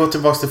det. Och om vi går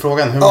tillbaka till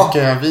frågan, hur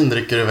mycket vin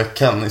dricker du i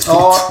veckan i snitt?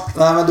 Ja,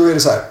 men då är det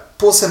så här.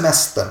 På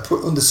semestern,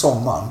 under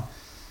sommaren,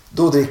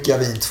 då dricker jag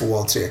vin 2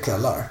 av 3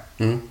 kvällar.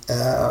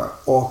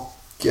 Och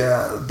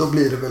då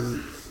blir det väl...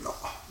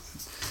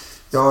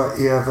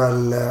 Jag är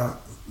väl...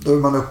 Då är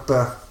man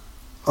uppe...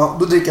 Ja,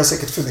 då dricker jag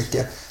säkert för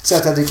mycket. Säg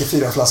att jag dricker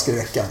 4 flaskor i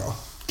veckan då.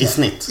 I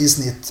snitt? I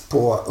snitt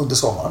under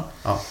sommaren.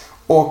 Ja.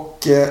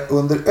 Och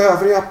under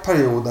övriga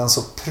perioden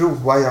så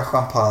provar jag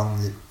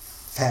champagne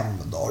 5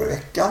 dagar i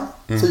veckan.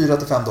 4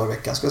 till 5 dagar i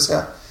veckan skulle jag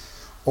säga.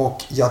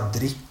 Och jag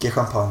dricker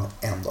champagne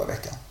 1 dag i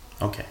veckan.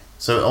 Okej.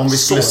 Så om vi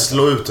skulle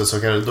slå ut det så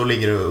då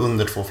ligger du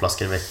under 2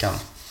 flaskor i veckan.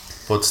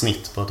 På ett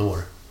snitt på ett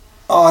år.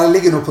 Ja, jag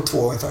ligger nog på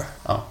 2 ungefär.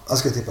 Ja. Jag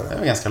ska tippa det. Det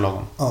är ganska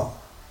lagom. Ja.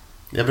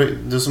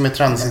 Du som är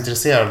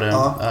trendsintresserad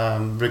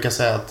brukar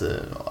säga att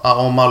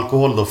om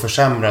alkohol då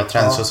försämrar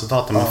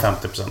trendsresultaten med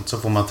 50% så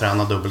får man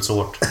träna dubbelt så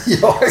hårt.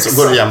 Ja, så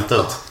går det jämnt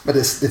ut. Men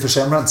det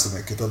försämrar inte så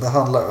mycket. Det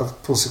handlar om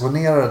att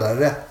positionera det där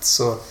rätt,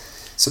 så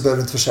behöver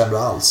det inte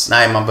försämra alls.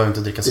 Nej, man behöver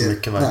inte dricka så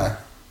mycket.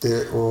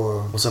 Nej,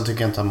 och sen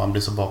tycker jag inte att man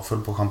blir så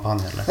bakfull på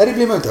champagne heller. Nej, det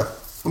blir man inte.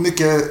 Och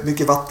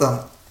mycket vatten.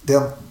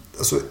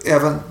 alltså,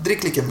 även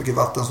drick lika mycket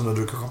vatten som du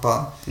dricker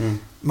champagne.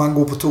 Man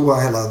går på toa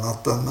hela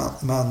natten,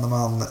 men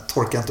man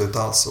torkar inte ut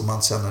alls och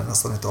man känner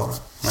nästan inte av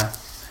det. Nej.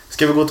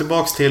 Ska vi gå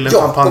tillbaks till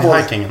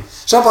champagne-hikingen?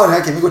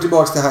 Champagne-hikingen, vi går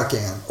tillbaks till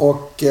hikingen.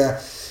 Och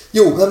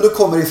men då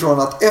kommer det ifrån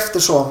att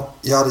eftersom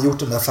jag hade gjort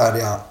den där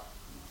färdiga,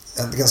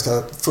 en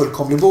ganska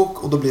fullkomlig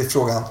bok, och då blir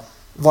frågan,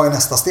 vad är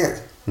nästa steg?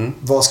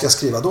 Vad ska jag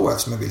skriva då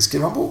eftersom jag vill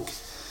skriva en bok?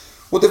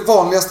 Och det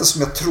vanligaste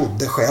som jag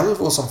trodde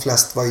själv och som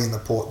flest var inne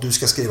på, du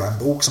ska skriva en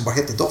bok som bara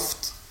heter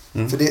Doft.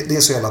 För det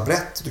är så jävla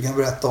brett. Du kan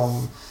berätta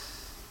om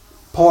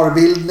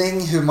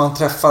parbildning, hur man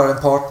träffar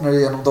en partner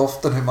genom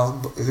doften,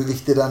 hur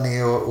viktig den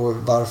är och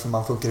varför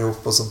man funkar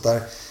ihop och sånt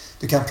där.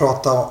 Du kan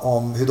prata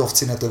om hur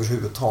doftsinnet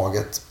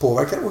överhuvudtaget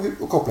påverkar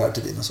och kopplar det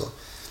till vin och så.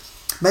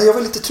 Men jag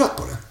var lite trött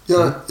på det.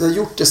 Jag har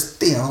gjort det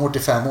stenhårt i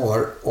 5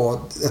 år och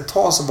ett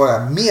tag så var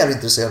jag mer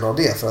intresserad av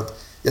det för att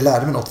jag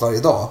lärde mig något varje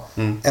dag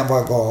än vad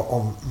jag var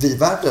om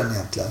vinvärlden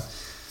egentligen.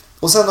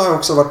 Och sen har jag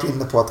också varit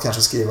inne på att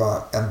kanske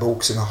skriva en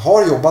bok som jag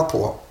har jobbat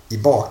på i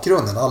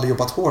bakgrunden, aldrig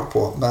jobbat hårt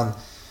på, men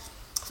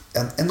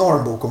en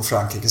enorm bok om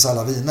Frankrikes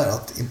alla viner,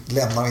 att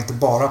lämna och inte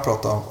bara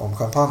prata om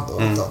champagne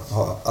då, utan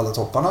ha alla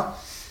topparna.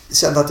 Jag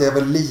kände att jag är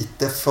väl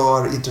lite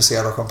för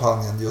intresserad av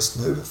champagnen just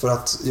nu för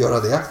att göra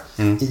det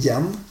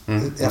igen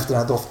efter den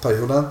här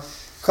doftperioden.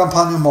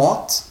 Champagne och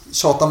mat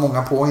tjatar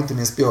många på, inte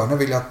minst Björne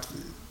vill jag att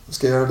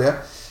ska göra det.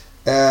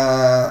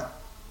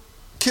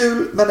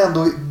 Kul, men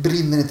ändå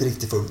brinner inte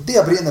riktigt för. Det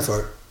jag brinner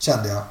för,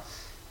 kände jag,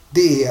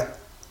 det är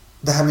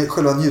det här med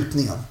själva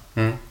njutningen.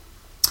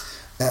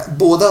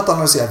 Både att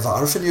analysera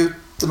varför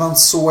njuter man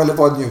så, eller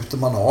vad njuter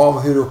man av,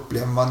 hur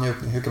upplever man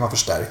njutning, hur kan man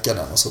förstärka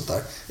den och sånt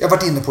där. Jag har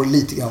varit inne på det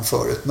lite grann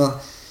förut, men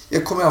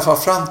jag kommer i alla fall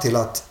fram till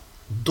att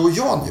då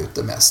jag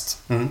njuter mest,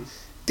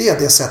 det är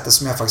det sättet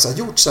som jag faktiskt har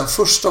gjort sedan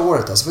första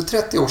året, alltså för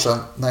 30 år sedan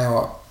när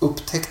jag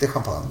upptäckte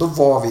champagne. Då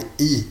var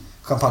vi i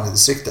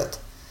champagnedistriktet.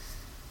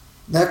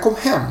 När jag kom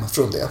hem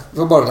från det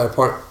var bara där ett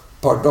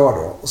par dagar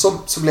då, och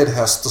så blev det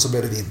höst och så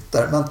blev det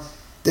vinter, men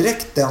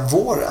direkt den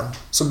våren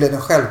så blev det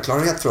en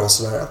självklarhet för oss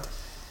där att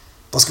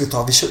vad ska vi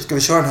ta? Ska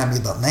vi köra den här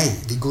middagen? Nej,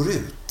 vi går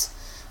ut.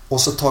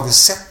 Och så tar vi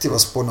sätt till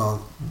oss på någon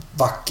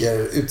vacker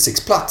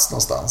utsiktsplats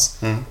någonstans.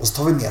 Och så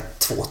tar vi med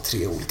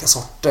 2-3 olika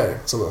sorter.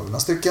 Så var vi några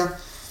stycken.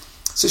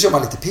 Så kör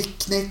man lite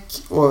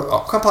picknick.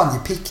 Och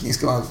champagnepicknick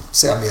ska man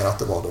säga mer att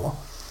det var då.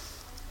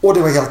 Och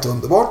det var helt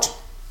underbart.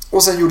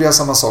 Och sen gjorde jag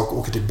samma sak och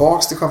åker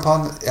tillbaks till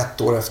Champagne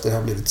 1 år efter jag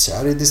har blivit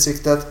kär i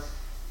distriktet.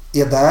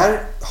 Är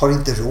där, har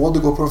inte råd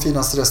att gå på de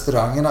finaste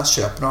restaurangerna,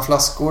 köper några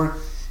flaskor,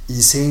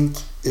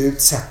 ishink,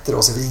 ut, sätter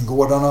oss i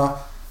vingårdarna,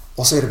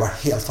 och så är det bara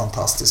helt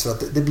fantastiskt för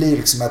att det blir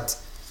liksom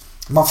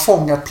man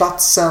fångar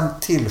platsen,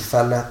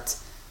 tillfället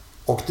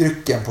och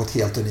drycken på ett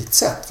helt unikt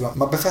sätt. För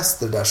man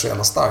befäster det där så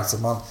jävla starkt så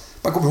man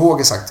kommer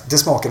ihåg exakt, det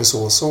smakade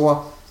så och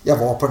så, jag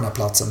var på den här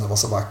platsen, det var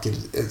så vacker,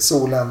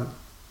 solen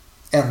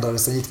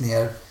ändrades, den gick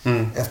ner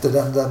efter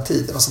den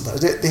tiden och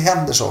sånt där. Det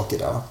händer saker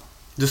där.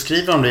 Du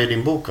skriver om det i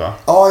din bok, va?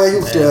 Ja, jag har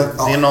gjort det.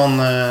 Det är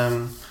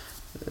någon...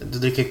 Du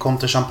dricker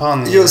Comte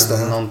Champagne. Just det.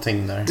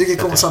 Någonting där. Dricker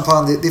Comte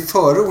Champagne. Det är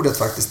förordet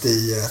faktiskt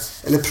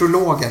eller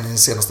prologen i den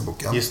senaste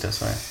boken. Just det,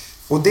 så är det.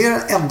 Och det är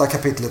det enda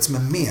kapitlet som är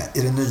med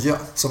i det nya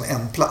som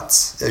en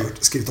plats. Jag har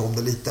skrivit om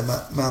det lite,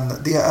 men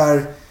det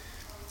är...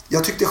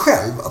 Jag tyckte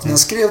själv att när jag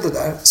skrev det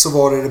där så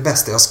var det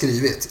bästa jag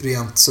skrivit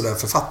rent sådär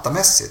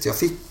författarmässigt. Jag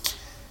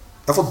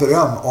har fått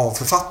beröm av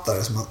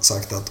författare som har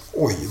sagt att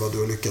oj, vad du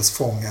har lyckats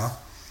fånga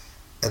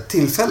ett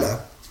tillfälle.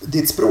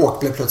 Ditt språk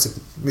blev plötsligt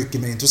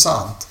mycket mer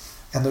intressant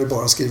än när du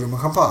bara skriver om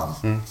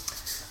champagne.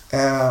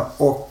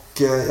 Och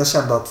jag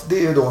kände att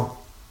det är då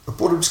att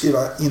både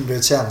beskriva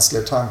inre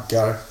känslor,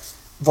 tankar,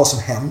 vad som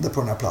händer på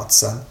den här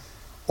platsen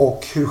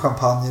och hur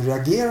champagne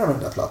reagerar med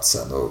den där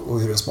platsen och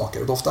hur den smakar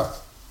och doftar.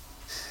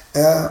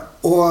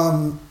 Och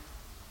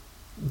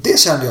det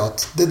kände jag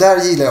att det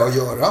där gillar jag att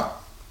göra.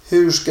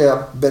 Hur ska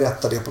jag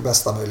berätta det på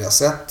bästa möjliga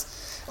sätt?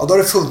 Ja, då har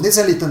det funnits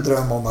en liten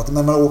dröm om att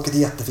man åker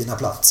till jättefina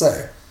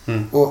platser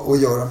och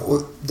gör dem.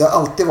 Och det har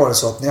alltid varit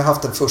så att när jag har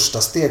haft en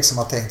första steg som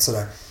har tänkt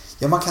sådär,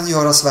 ja, man kan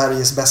göra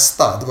Sveriges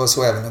bästa. Det var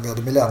så även när vi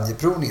hade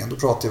millennieprovningen. Då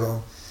pratade vi om,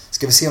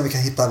 ska vi se om vi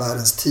kan hitta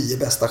världens 10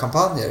 bästa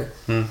champagner.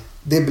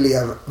 Det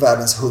blev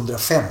världens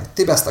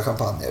 150 bästa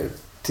champagner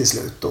till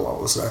slut då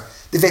och sådär.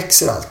 Det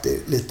växer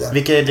alltid lite.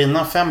 Vilka är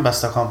dina 5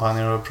 bästa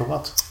champagner du har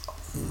provat?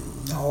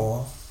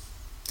 Ja,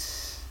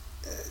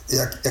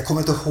 jag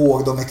kommer inte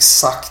ihåg dem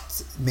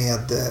exakt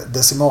med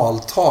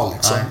decimaltal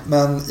liksom.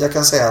 Men jag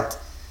kan säga att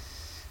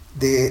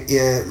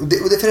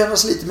det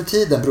förändras lite med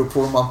tiden, beror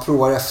på vad man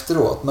provar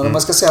efteråt. Men om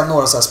man ska säga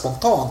några så här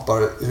spontant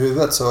bara i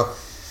huvudet, så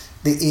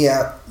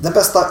den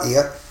bästa är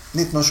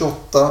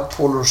 1928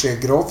 Paul Roger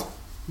Grove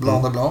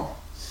Blanc de Blanc.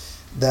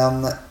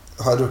 Den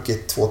har jag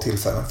druckit 2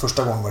 tillfällen.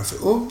 Första gången var det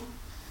för ung.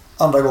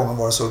 Andra gången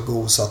var det så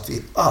god så att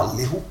vi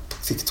allihop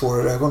fick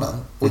tårar i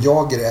ögonen. Och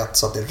jag grät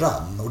så att det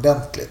rann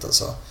ordentligt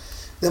alltså.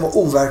 Den var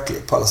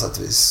overklig på alla sätt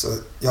och vis.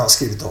 Jag har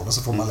skrivit om det,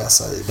 så får man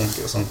läsa i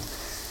böcker och sånt.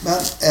 Men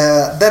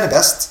den är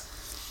bäst.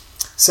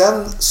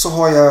 Sen så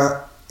har jag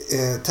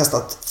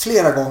testat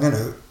flera gånger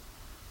nu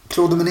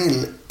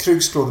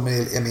Krügs Claude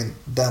Menil är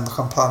den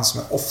champagne som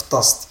jag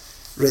oftast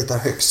ratear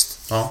högst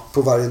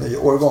på varje ny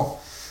årgång.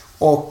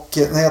 Och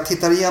när jag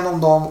tittar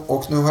igenom dem,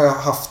 och nu har jag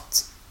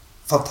haft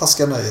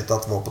fantastiska nöjet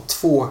att vara på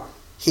 2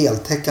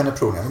 heltäckande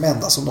provningar, de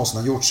enda som någonsin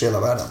har gjorts i hela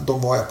världen.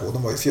 De var jag på,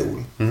 de var i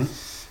fjol.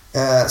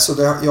 Så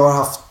jag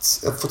har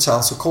fått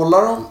chans att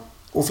kolla dem,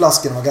 och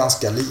flaskorna var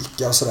ganska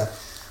lika och sådär.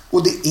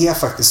 Och det är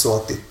faktiskt så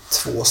att det är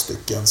 2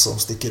 stycken som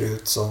sticker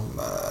ut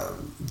som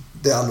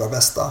det allra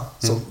bästa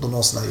som de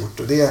någonsin har gjort.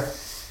 Och det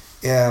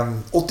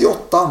är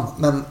 88,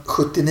 men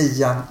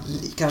 79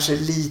 kanske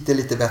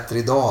lite bättre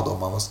idag då, om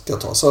man ska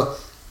ta. Så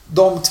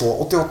de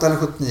 2, 88 eller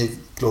 79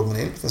 Claude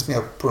Menil, finns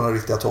med på den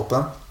riktiga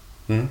toppen.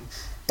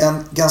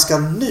 En ganska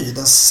ny,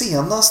 den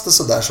senaste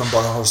sådär som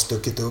bara har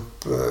stuckit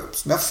upp,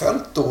 som jag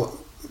följt då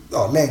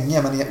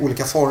länge, men i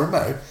olika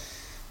former.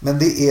 Men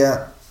det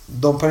är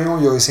Dom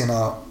Perignon gör ju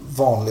sina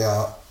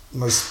vanliga,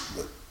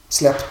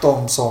 släppt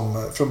dem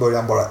som från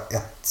början bara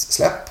ett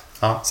släpp.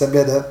 Sen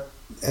blev det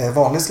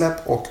vanligt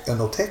släpp och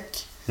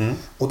Önotech.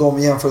 Och de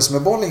jämförs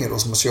med Bollinger då,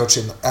 som har kört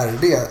sin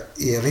RD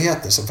i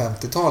evigheter sedan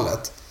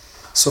 50-talet,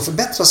 så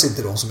förbättras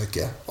inte de så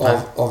mycket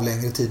av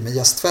längre tid med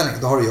jästfällning.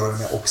 Det har att göra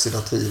med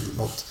oxidativ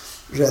mot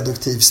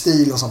reduktiv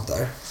stil och sånt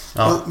där.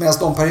 Medan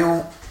Dom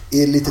Perignon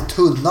är lite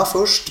tunna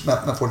först,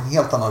 men får en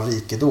helt annan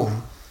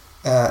rikedom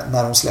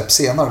när de släpps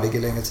senare och ligger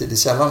längre tid i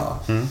källarna.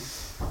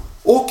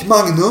 Och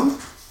Magnum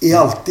är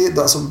alltid,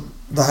 alltså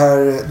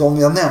de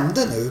jag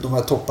nämnde nu, de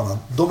här topparna,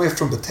 de är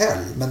från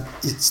butelj, men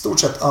i stort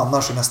sett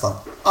annars är nästan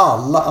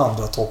alla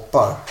andra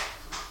toppar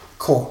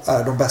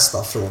är de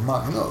bästa från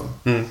Magnum.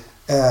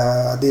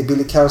 Det är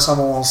Billy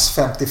Carsamons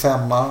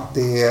 55,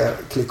 det är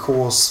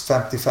Clicquots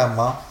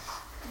 55,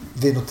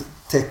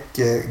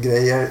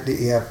 Vinotech-grejer,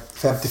 det är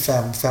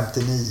 55,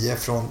 59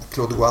 från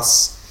Claude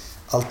Guas,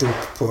 alltihop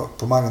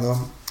på Magnum,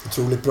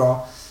 otroligt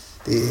bra.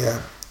 Det är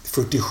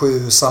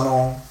 47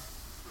 Salon,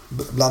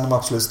 bland de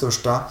absolut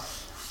största.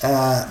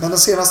 Men den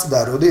senaste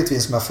där då, det är ett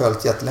vin som jag har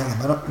följt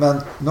jättelänge,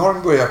 men nu har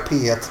de börjat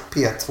P1,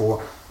 P2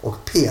 och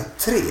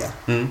P3,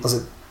 alltså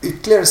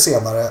ytterligare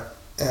senare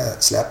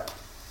släpp,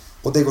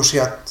 och det går sig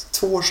att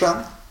 2 år sedan,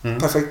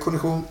 perfekt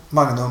kondition,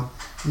 Magnum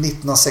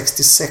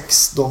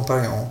 1966 Dom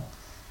Perignon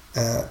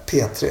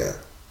P3,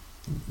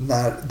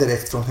 när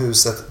direkt från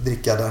huset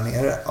dricka där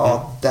nere.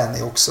 Den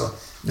är också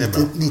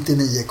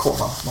 99,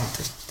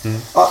 någonting.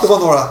 Det var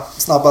några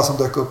snabba som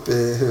dök upp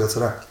i huvudet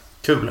sådär.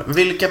 Kul.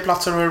 Vilka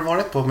platser har du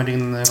varit på med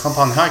din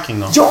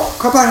champagne-hiking då? Ja,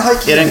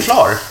 champagne-hiking. Är den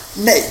klar?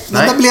 Nej,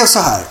 men det blev så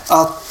här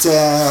att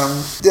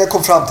det jag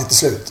kom fram till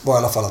slut var i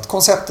alla fall att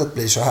konceptet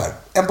blir så här.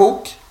 En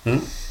bok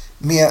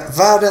med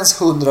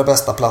världens 100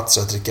 bästa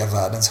platser att dricka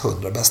världens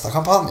 100 bästa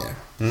champagner.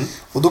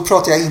 Och då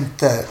pratar jag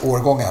inte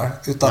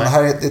årgångar, utan det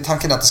här är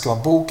tanken att det ska vara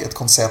en bok, ett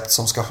koncept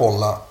som ska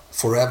hålla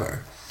forever.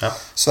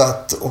 Så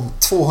att om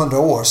 200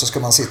 år så ska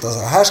man sitta så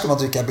här ska man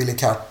dricka Billy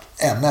Cart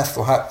NF,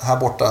 och här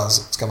borta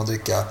ska man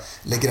dricka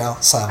Le Grand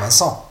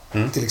Saint-Vincent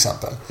till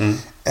exempel.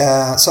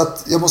 Så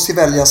att jag måste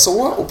välja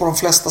så, och på de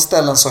flesta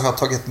ställen så har jag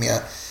tagit med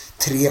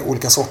 3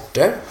 olika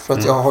sorter, för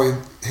att jag har ju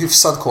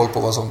hyfsad koll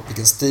på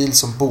vilken stil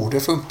som borde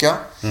funka.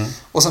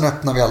 Och sen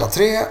öppnar vi alla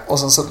 3, och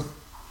sen så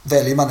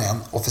väljer man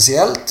en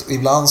officiellt, och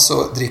ibland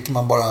så dricker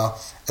man bara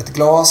ett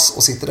glas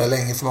och sitter där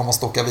länge för man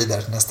måste åka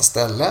vidare till nästa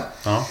ställe.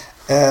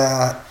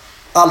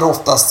 Allra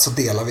oftast så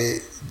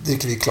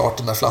dricker vi klart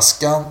den där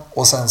flaskan,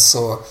 och sen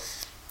så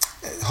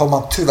har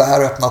man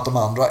tyvärr öppnat de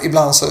andra.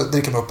 Ibland så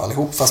dricker man upp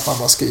allihop fast man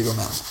bara skriver om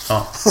en.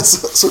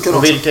 så kan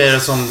och vilka är det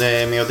som det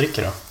är med att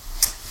dricka då?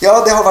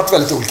 Ja, det har varit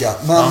väldigt olika.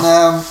 Men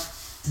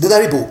det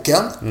där är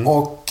boken.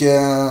 Och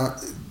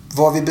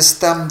vad vi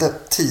bestämde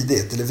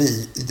tidigt, eller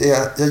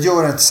jag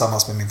gör det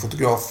tillsammans med min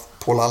fotograf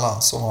Paul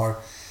Allan, som har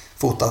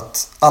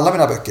fotat alla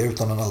mina böcker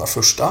utom den allra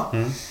första.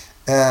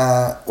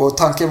 Och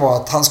tanken var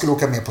att han skulle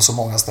åka med på så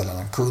många ställen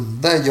han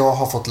kunde. Jag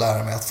har fått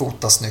lära mig att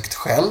fota snyggt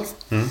själv.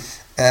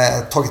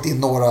 Tagit in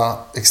några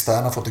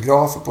externa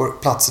fotografer på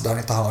platser där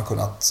inte han har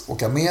kunnat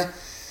åka med.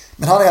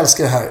 Men han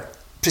älskar det här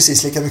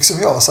precis lika mycket som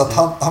jag, så att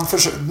han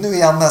nu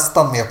är han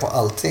nästan med på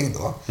allting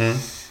då.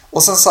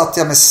 Och sen satt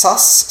jag med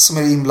SAS som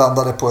är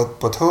inblandade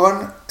på ett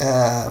hörn,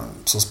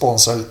 som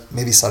sponsrar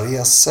med vissa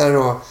resor,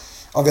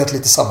 och vi har ett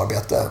lite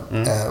samarbete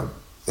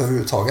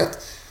överhuvudtaget.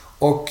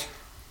 Och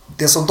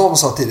det som de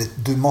sa tidigt,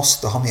 du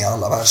måste ha med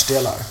alla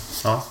världsdelar.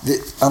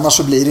 Annars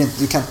så blir det inte,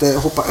 du kan inte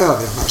hoppa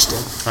över en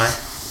världsdel.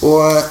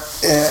 Och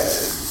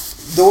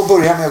då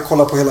börjar jag med att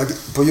kolla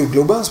på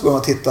jordgloben, så börjar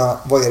man titta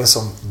vad är det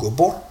som går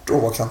bort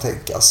och vad kan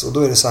tänkas. Och då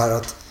är det så här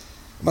att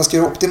om man ska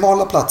göra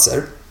optimala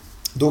platser,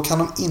 då kan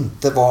de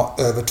inte vara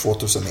över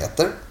 2000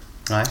 meter.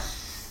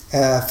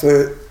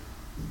 För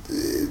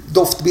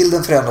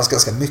doftbilden förändras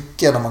ganska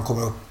mycket när man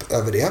kommer upp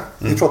över det.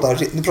 Nu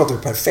pratar vi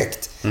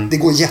perfekt. Det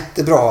går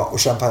jättebra att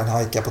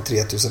champagne-hajka på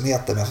 3000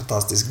 meter med en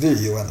fantastisk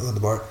vy och en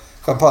underbar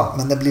champagne,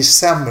 men det blir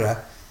sämre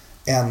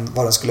än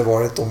vad det skulle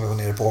varit om vi var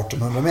nere på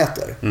 1800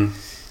 meter.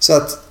 Så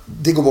att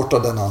det går bort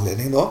av den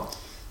anledningen då.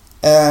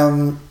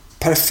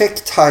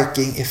 Perfekt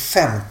hiking är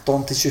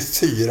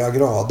 15-24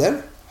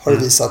 grader har det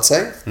visat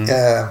sig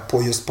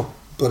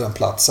på den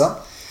platsen.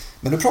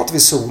 Men nu pratar vi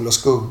sol och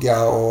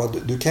skugga, och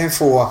du kan ju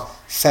få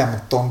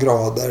 15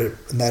 grader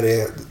när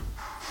det är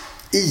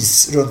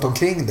is runt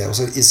omkring det, och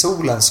så i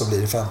solen så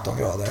blir det 15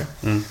 grader.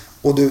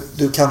 Och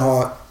du kan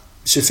ha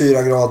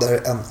 24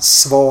 grader en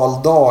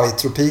sval dag i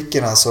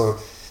tropikerna, så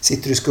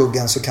sitter du i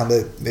skuggan så kan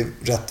det med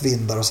rätt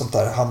vindar och sånt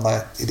där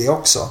hamna i det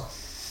också.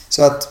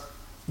 Så att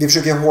vi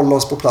försöker hålla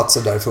oss på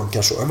platser där det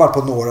funkar så. Jag har varit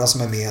på några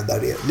som är med där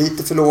det är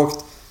lite för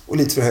lågt och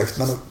lite för högt,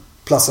 men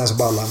platserna är så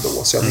balla ändå,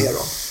 så jag är med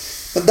dem.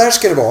 Men där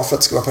ska det vara för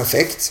att det ska vara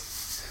perfekt.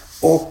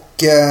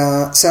 Och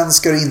sen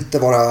ska det inte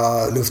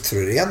vara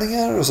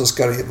luftföroreningar, och så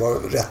ska det vara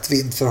rätt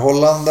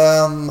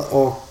vindförhållanden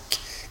och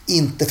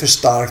inte för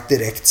starkt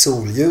direkt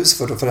solljus,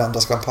 för då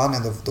förändras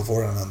champagnen, då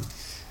får den en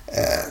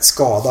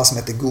skada som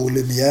heter Goutte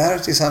Lumière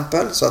till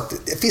exempel. Så att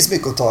det finns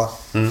mycket att ta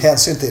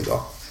hänsyn till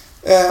då.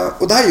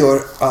 Och det här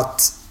gör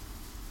att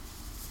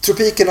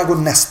tropikerna går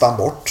nästan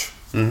bort.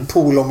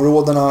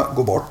 Polområdena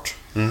går bort.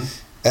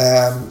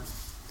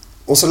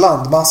 Och så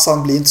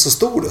landmassan blir inte så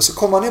stor då. Så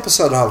kommer man ner på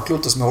södra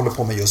halvklotet som jag håller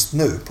på med just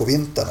nu på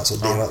vintern, alltså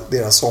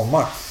deras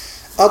sommar.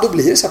 Ja, då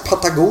blir det så här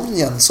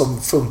Patagonien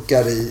som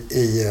funkar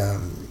i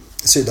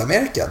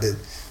Sydamerika.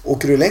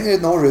 Åker du längre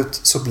norrut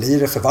så blir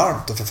det för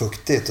varmt och för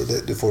fuktigt, och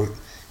du får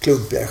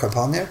klumpiga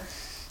champagner.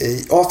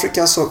 I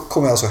Afrika så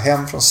kommer jag alltså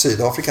hem från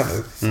Sydafrika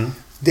nu.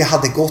 Det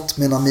hade gått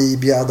med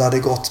Namibia, det hade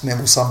gått med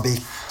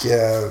Mosambik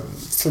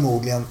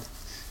förmodligen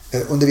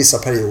under vissa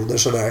perioder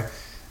sådär.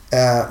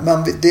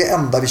 Men det är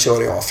enda vi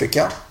kör i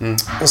Afrika.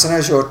 Och sen har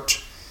jag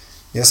kört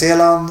Nya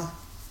Zeeland,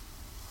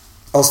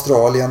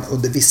 Australien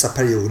under vissa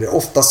perioder.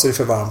 Oftast är det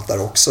för varmt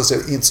där också, så det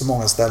är inte så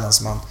många ställen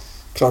som man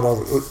klarar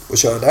av att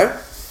köra där.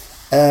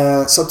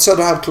 Så att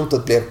södra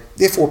halvklotet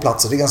det är få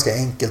platser, det är ganska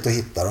enkelt att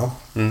hitta dem.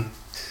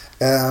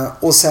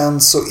 Och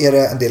sen så är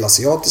det en del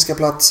asiatiska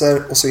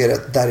platser, och så är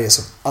det där det är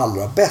som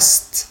allra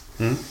bäst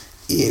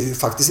är ju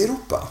faktiskt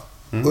Europa.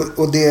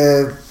 Och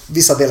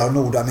vissa delar av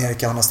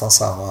Nordamerika har nästan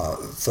samma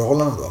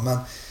förhållanden då, men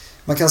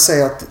man kan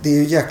säga att det är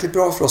ju jäkligt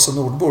bra för oss som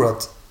nordbor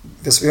att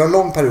vi har en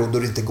lång period då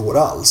det inte går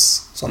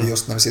alls, som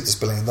just när vi sitter och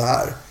spelar in det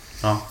här.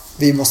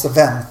 Vi måste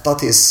vänta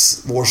tills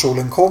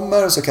vårsolen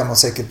kommer, så kan man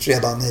säkert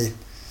redan i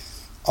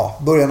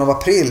början av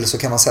april så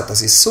kan man sätta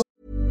sig i sol.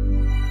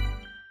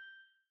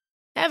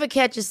 Ever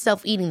catch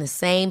yourself eating the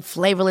same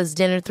flavorless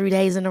dinner 3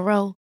 days in a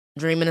row?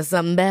 Dreaming of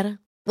something better?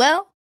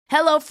 Well,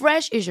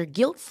 HelloFresh is your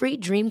guilt-free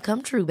dream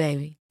come true,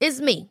 baby.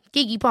 It's me,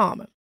 Keke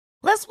Palmer.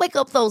 Let's wake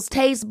up those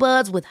taste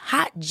buds with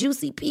hot,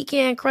 juicy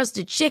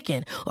pecan-crusted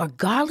chicken or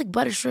garlic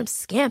butter shrimp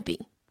scampi.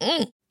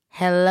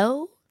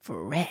 Hello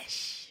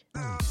Fresh.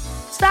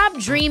 Stop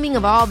dreaming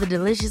of all the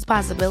delicious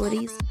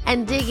possibilities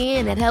and dig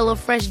in at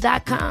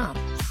HelloFresh.com.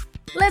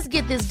 Let's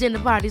get this dinner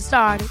party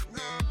started.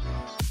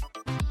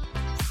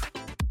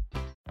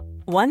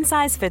 One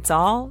size fits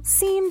all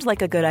seemed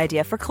like a good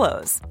idea for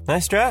clothes.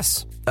 Nice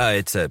dress.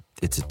 It's a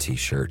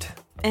t-shirt.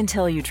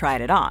 Until you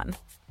tried it on.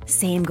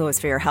 Same goes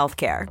for your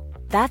healthcare.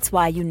 That's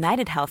why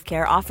United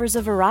Healthcare offers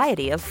a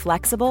variety of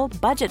flexible,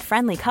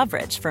 budget-friendly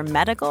coverage for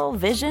medical,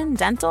 vision,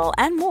 dental,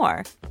 and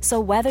more. So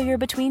whether you're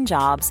between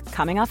jobs,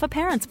 coming off a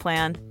parent's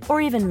plan,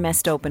 or even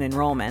missed open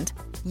enrollment,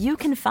 you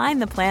can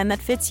find the plan that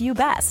fits you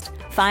best.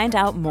 Find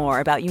out more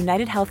about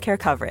United Healthcare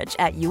coverage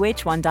at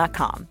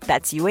uh1.com.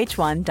 That's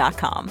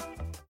uh1.com.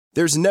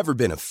 There's never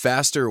been a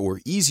faster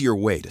or easier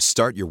way to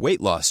start your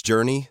weight loss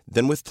journey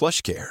than with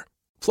PlushCare.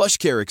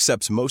 PlushCare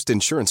accepts most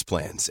insurance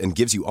plans and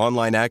gives you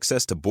online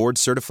access to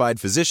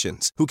board-certified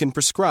physicians who can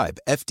prescribe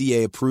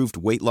FDA-approved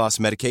weight loss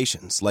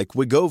medications like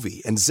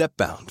Wegovy and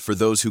Zepbound for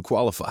those who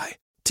qualify.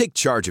 Take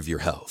charge of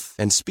your health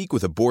and speak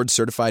with a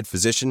board-certified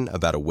physician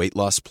about a weight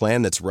loss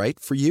plan that's right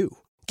for you.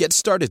 Get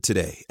started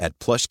today at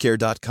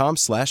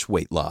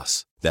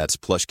plushcare.com/weightloss. That's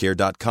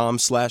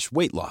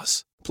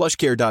plushcare.com/weightloss.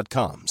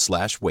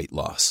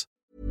 plushcare.com/weightloss.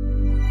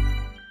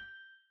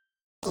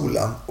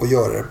 Och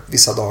gör det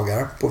vissa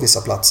dagar på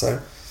vissa platser.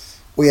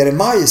 Och är det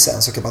maj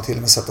sen så kan man till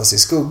och med sätta sig i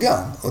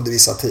skuggan under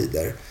vissa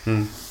tider.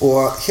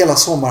 Och hela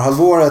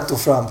sommarhalvåret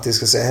och fram till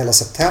hela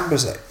september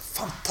så är det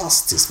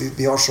fantastiskt.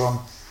 Vi har sån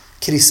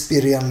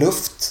krispig ren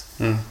luft.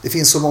 Det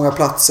finns så många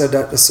platser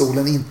där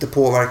solen inte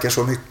påverkar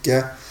så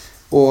mycket.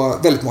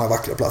 Och väldigt många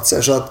vackra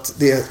platser. Så att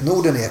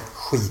Norden är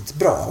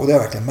skitbra. Och det har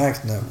jag verkligen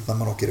märkt nu när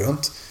man åker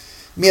runt.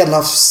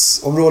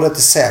 Medelhavsområdet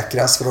är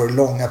säkrast för då är det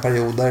långa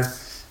perioder.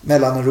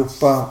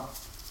 Mellaneuropa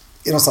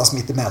är någonstans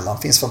mitt emellan.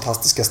 Finns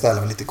fantastiska ställen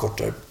med lite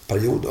kortare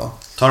period då.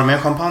 Tar du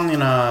med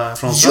champagnerna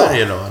från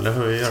Sverige då? Eller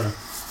hur gör du?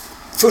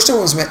 Första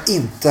gången som jag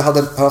inte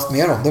hade haft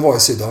med dem, det var i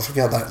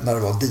Sydafrika när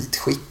det var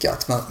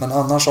ditskickat. Men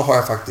annars så har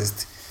jag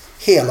faktiskt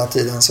hela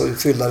tiden så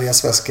fyllda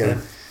resväskor.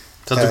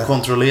 Så att du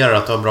kontrollerar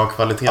att du har bra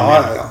kvalitet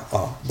med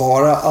ja.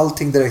 Bara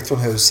allting direkt från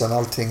husen,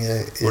 allting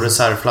och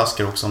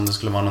reservflaskor också om det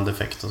skulle vara någon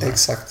defekt och så.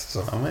 Exakt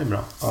så. Ja, det är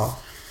bra. Ja.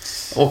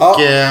 Och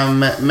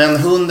men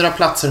 100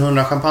 platser,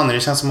 100 champagne, det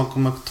känns som att det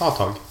kommer att ta ett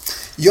tag.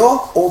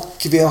 Ja,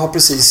 och vi har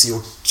precis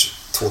gjort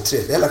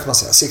 2/3 kan man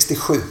säga.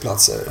 67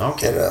 platser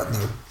är det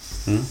nu.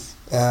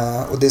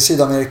 Och det är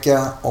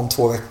Sydamerika om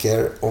 2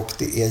 veckor och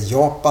det är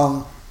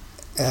Japan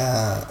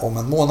om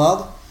en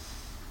månad.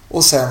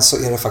 Och sen så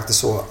är det faktiskt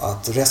så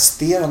att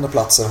resterande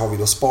platser har vi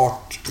då sparat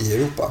i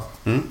Europa.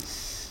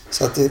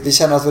 Så att vi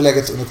känner att vi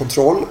lägger det under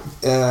kontroll.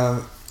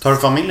 Tar du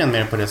familjen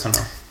med på resan då?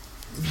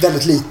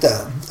 Väldigt lite.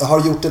 Jag har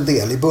gjort en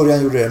del. I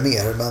början gjorde jag det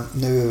mer, men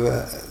nu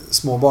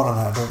småbarnen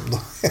här,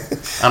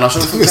 annars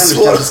kan du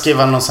kanske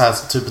skriva någon så här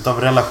typ av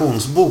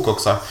relationsbok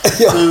också.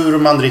 Ja. Hur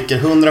man dricker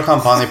 100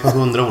 champagne på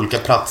 100 olika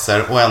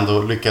platser och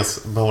ändå lyckas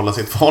behålla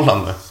sitt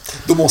förhållande.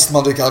 Då måste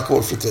man dricka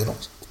alkoholfritt vin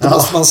också. Då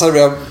måste man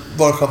servera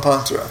bara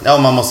champagne, tror jag. Ja,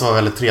 man måste vara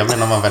väldigt trevlig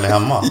när man väl är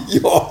hemma.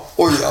 Ja,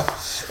 oj ja.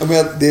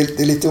 Men det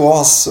är lite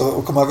oas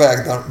att komma iväg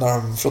när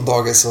de från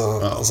dagis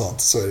och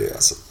sånt. Så är det ju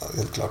alltså,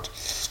 helt klart.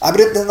 Nej, men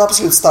det är den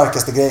absolut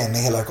starkaste grejen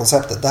med hela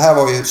konceptet. Det här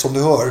var ju, som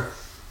du hör,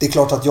 det är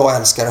klart att jag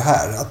älskar det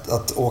här.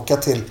 Att åka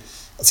till,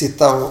 att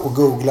sitta och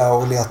googla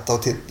och leta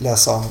och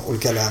läsa om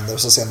olika länder. Och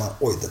så ser man,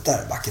 oj, det där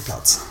är en vacker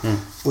plats.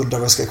 Undrar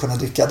vad jag ska kunna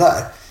dricka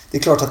där. Det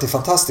är klart att det är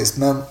fantastiskt.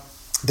 Men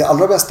det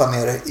allra bästa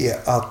med det är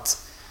att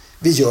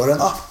vi gör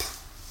en app.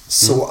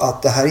 Så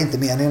att det här är inte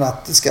meningen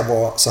att det ska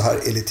vara så här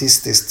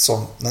elitistiskt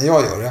som när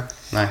jag gör det.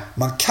 Nej.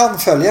 Man kan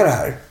följa det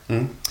här.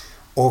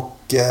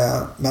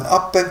 Men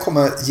appen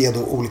kommer ge då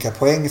olika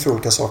poäng för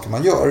olika saker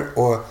man gör.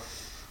 Och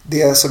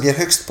det som ger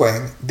högst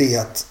poäng, det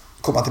är att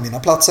komma till mina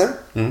platser.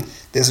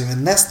 Det som ger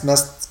näst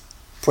mest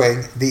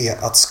poäng, det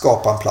är att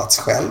skapa en plats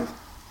själv.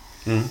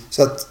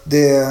 Så att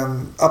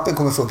appen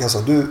kommer funka så.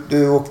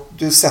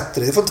 Du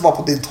sätter dig, det får inte vara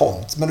på din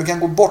tomt, men du kan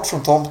gå bort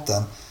från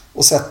tomten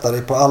och sätta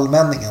dig på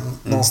allmänningen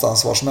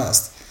någonstans var som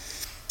helst.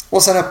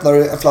 Och sen öppnar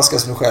du en flaska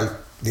som du själv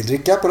vill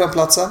dricka på den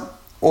platsen.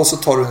 Och så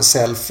tar du en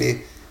selfie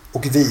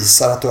och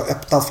visar att du har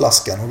öppnat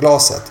flaskan och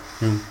glaset.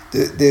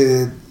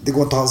 Det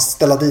går inte att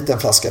ställa dit en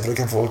flaska, för då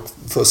kan folk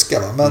fuska.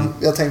 Va? Men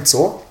jag tänkte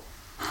så.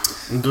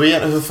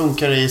 Hur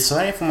funkar det i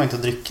Sverige? Får man inte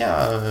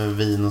dricka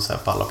vin och så här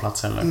på alla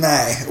platser? Eller?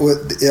 Nej, och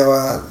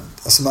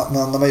alltså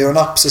när man gör en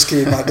app så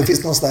skriver man, det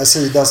finns någon sån här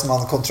sida som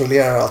man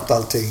kontrollerar att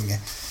allting,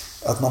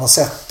 att man har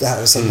sett det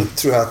här. Sen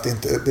tror jag att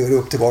det är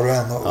upp till var och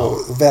en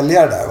och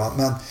välja det där. Va?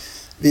 Men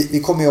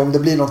vi kommer ju, om det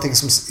blir någonting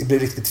som blir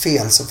riktigt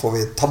fel, så får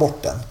vi ta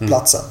bort den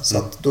platsen. Så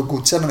att då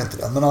godkänner vi inte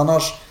den. Men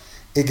annars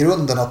är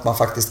grunden att man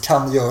faktiskt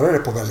kan göra det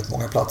på väldigt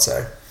många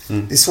platser.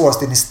 Det är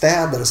svårast in i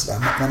städer och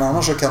sådär. Men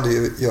annars så kan du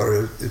ju göra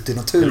det ute i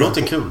naturen. Det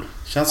låter kul.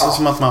 Känns det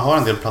som att man har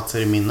en del platser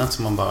i minnet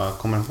som man bara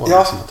kommer ihåg.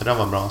 Liksom, att det där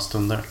var bra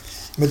stunder.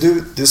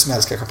 Men du som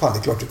älskar champagne, det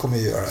är klart du kommer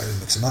ju göra hur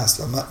mycket som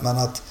helst. Men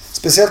att,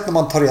 speciellt när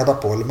man tar reda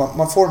på, eller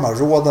man får de här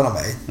råden av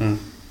mig.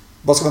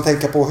 Vad ska man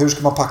tänka på? Hur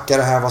ska man packa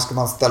det här? Vad ska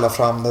man ställa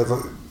fram det?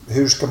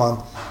 Hur ska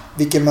man...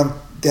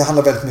 det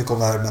handlar väldigt mycket om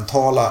den här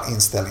mentala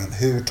inställningen.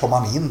 Hur tar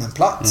man in en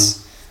plats?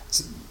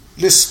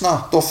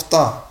 Lyssna,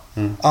 dofta,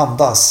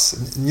 andas,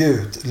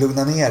 njut,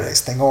 lugna ner dig,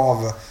 stäng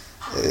av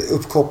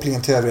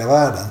uppkopplingen till övriga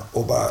världen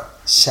och bara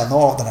känna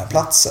av den här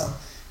platsen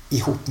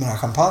ihop med den här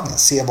champagnen.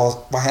 Se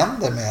vad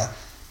händer med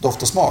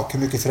doft och smak, hur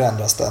mycket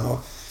förändras den. Och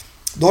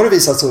då har det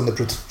visat sig under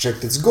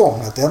projektets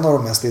gång att en av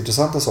de mest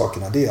intressanta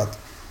sakerna, det är att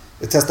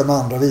testa med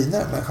andra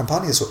viner. Men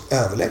champagne är så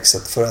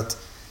överlägset för att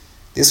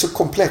det är så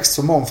komplext,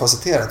 så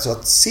mångfacetterat, så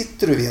att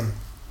sitter du i en...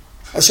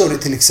 Jag körde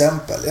till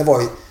exempel, jag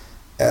var i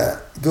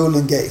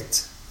Golden Gate,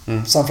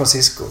 San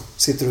Francisco,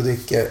 sitter och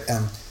dricker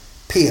en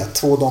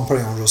P2 Dom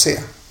Perignon Rosé.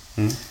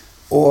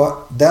 Och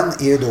den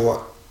är ju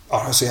då,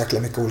 har så jäkla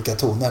mycket olika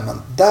toner,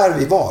 men där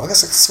vi var, en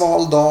ganska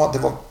sval dag, det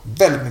var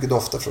väldigt mycket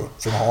dofter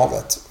från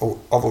havet och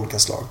av olika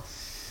slag.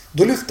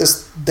 Då lyftes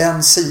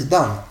den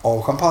sidan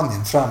av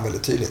champagnen fram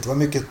väldigt tydligt. Det var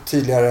mycket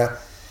tydligare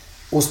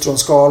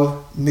ostronskal,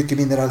 mycket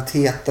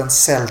mineraliteten,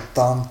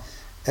 sältan,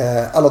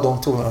 alla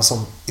de tonerna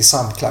som i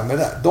samklang med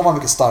det där. De var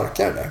mycket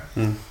starkare där.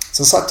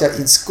 Sen satt jag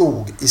i en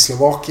skog i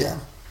Slovakien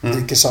och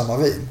dricker samma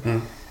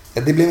vin.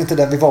 Det blev inte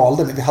den vi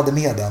valde, men vi hade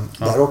med den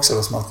där också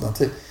då, som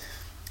alternativ.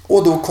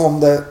 Och då kom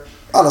det,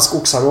 alla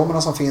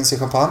skogsaromerna som finns i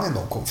champagnen,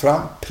 de kom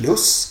fram,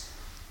 plus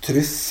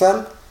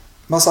tryffel,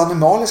 massa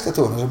animaliska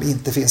toner som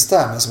inte finns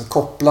där, men som är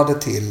kopplade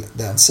till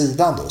den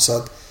sidan då. Så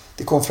att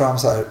det kom fram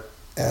så här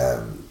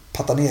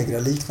Pata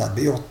Negra-liknande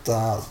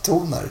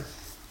Biota-toner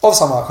av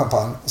samma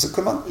champagne. Och så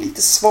kunde man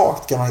lite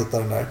svagt kan man hitta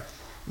den där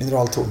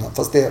mineraltonen.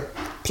 Fast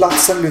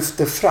platsen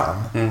lyfter fram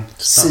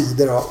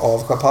sidor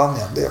av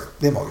champagnen.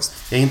 Det är magiskt.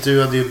 Jag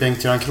intervjuade ju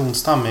Bengt-Göran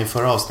Kronstam i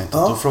förra avsnittet.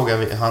 Då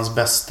frågade vi hans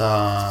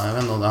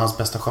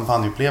bästa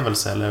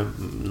champagneupplevelse eller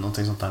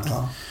någonting sånt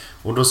där.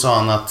 Och då sa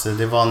han att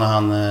det var när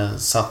han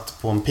satt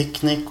på en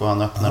picknick och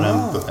han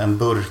öppnade en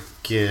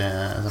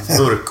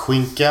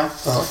burkskinka.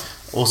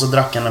 Och så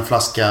drack han en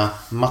flaska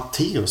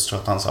Matteus, tror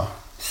jag att han sa.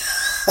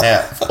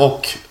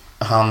 Och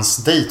hans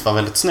dejt var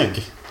väldigt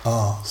snygg.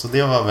 Så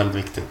det var väldigt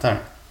viktigt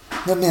där.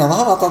 Men menar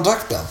han att han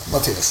drack den,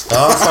 Matteus?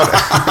 Ja, sa det.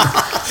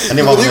 Men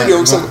det var det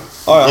också.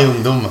 I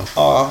ungdomen.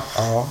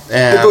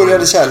 Det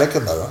började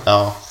kärleken där då.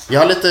 Ja. Jag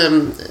har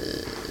lite...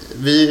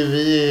 Vi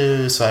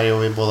är i Sverige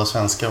och vi är båda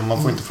svenskar och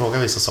man får inte fråga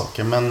vissa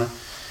saker. Men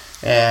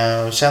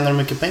tjänar du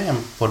mycket pengar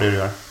på det du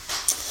gör?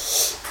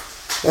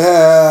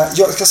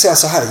 Jag ska säga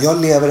så här.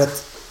 Jag lever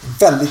ett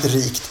väldigt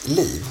rikt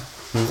liv.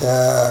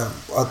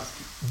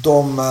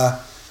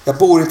 Jag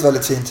bor i ett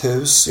väldigt fint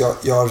hus.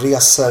 Jag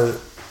reser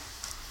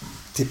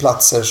till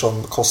platser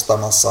som kostar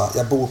massa.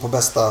 Jag bor på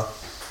bästa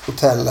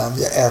hotellen,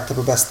 jag äter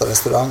på bästa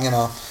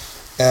restaurangerna.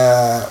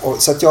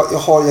 Så att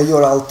jag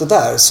gör allt det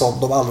där som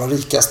de allra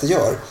rikaste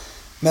gör.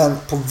 Men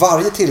på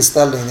varje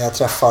tillställning när jag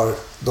träffar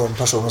de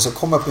personer som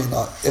kommer på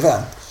mina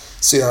event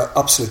så är jag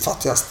absolut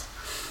fattigast.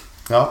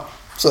 Ja.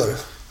 Så är det.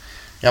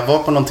 Jag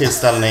var på någon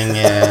tillställning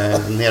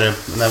nere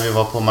när vi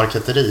var på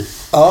marketeri.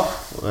 Ja,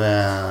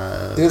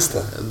 just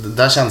det.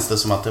 Där känns det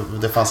som att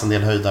det fanns en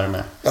del höjdare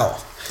med. Ja,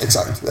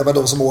 exakt. Det var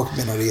de som åker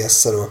mina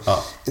resor. Och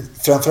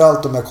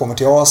framförallt om jag kommer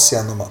till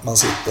Asien och man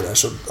sitter där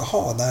så,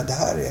 det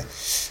här är...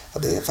 Ja,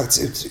 det är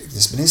faktiskt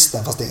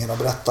utrikesministern fast ingen har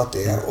berättat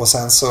det. Och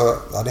sen så,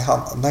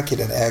 den här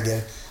killen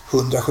äger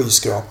 100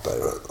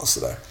 skyskrapor och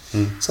sådär.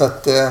 Så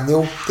att, det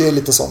är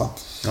lite såna.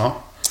 Ja.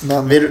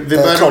 Men, vi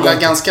börjar rulla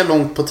ganska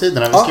långt på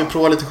tiden. Vi ska ju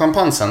prova lite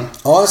champagne sen.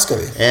 Ja, det ska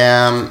vi.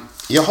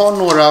 Jag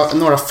har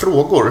några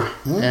frågor.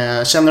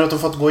 Känner du att du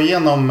har fått gå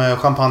igenom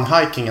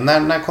champagne-hikingen?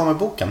 När kommer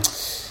boken?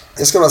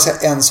 Jag ska bara säga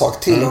en sak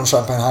till om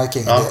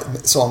champagne-hiking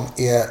som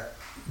är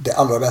det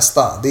allra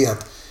bästa. Det är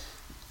att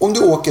om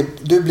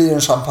du blir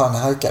en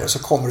champagne-hikare så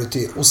kommer du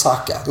till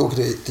Osaka. Du åker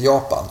till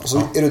Japan och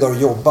så är du där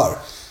och jobbar.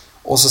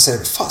 Och så säger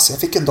du, jag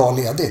fick en dag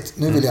ledigt.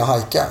 Nu vill jag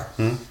hajka.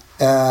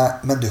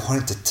 Men du har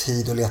inte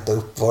tid att leta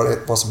upp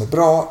vad som är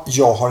bra.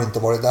 Jag har inte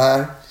varit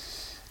där.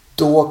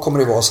 Då kommer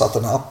det vara så att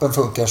den här appen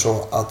funkar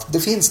så att det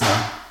finns någon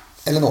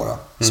eller några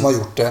som har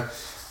gjort det.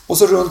 Och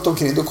så runt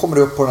omkring, då kommer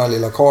du upp på den här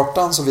lilla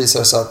kartan så visar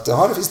det sig att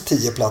det finns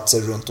 10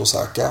 platser runt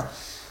Osaka.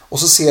 Och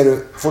så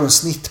får du en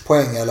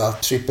snittpoäng eller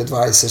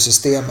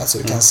TripAdvisor-systemet så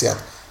du kan se att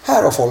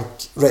här har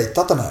folk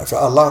ratat den här. För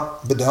alla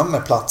bedömer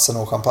platsen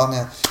och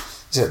champagnen.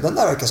 Så den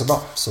där verkar så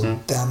bra, så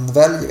den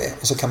väljer vi.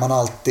 Och så kan man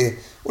alltid,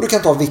 och du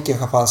kan ta vilken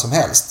champagne som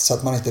helst så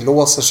att man inte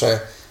låser sig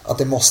att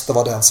det måste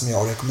vara den som jag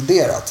har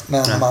rekommenderat.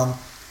 Men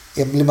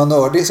blir man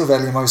nördig så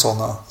väljer man ju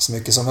sådana så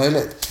mycket som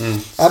möjligt.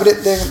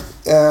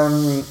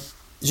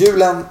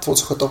 Julen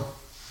 2017.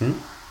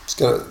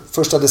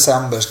 1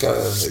 december ska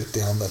den ut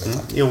i handeln.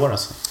 I år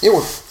alltså? I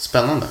år.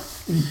 Spännande.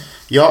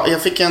 Ja,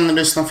 jag fick en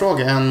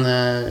lyssnarfråga. En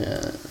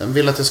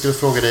ville att jag skulle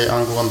fråga dig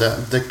angående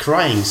The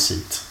Crying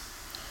Seat.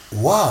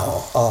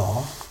 Wow,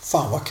 ja.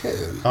 Fan vad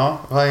kul. Ja,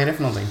 vad är det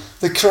för någonting?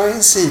 The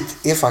Crying Seat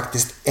är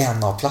faktiskt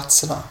en av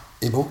platserna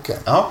i boken.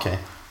 Ja, okej.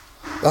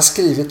 Jag har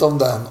skrivit om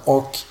den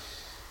och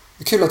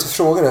det är kul att du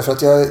frågar det för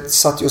att jag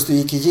satt just och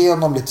gick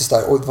igenom lite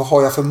sådär. Och vad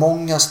har jag för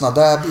många sådana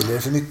där bilder? Är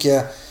det för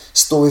mycket,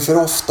 står vi för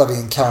ofta vid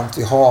en kant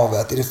vid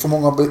havet? Är det för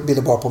många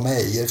bilder bara på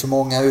mig? Är det för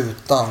många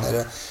utan? Är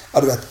det,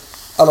 du vet,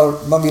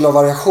 man vill ha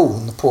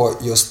variation på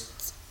just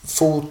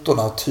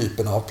fotorna och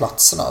typerna av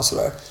platserna och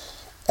sådär.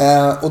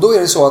 Och då är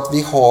det så att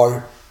vi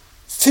har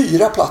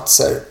 4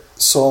 platser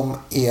som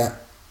är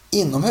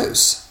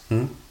inomhus.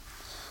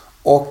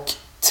 Och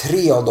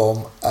 3 av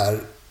dem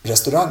är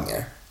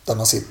restauranger där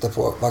man sitter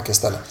på vackra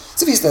ställen.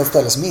 Så finns det ett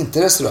ställe som inte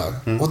är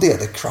restaurang och det är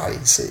The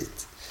Crying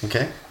Seat.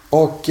 Okay.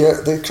 Och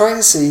The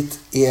Crying Seat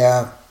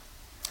är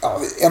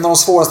en av de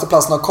svåraste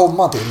platserna att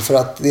komma till för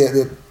att det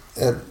är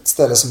ett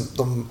ställe som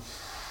de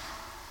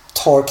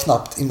tar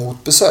knappt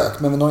emot besök,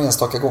 men med några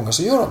enstaka gånger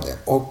så gör de det.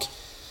 Och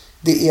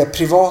det är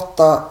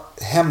privata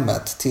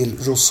hemmet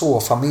till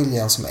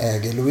Rousseau-familjen som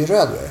äger Louis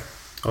Roederer.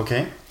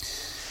 Okej.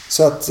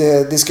 Så att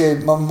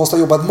man måste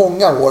ha jobbat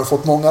många år,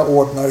 fått många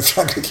ordnar i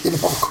Frankrike innan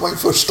man får komma in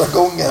första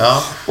gången.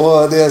 Ja.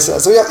 Och det är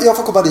så jag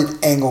får komma dit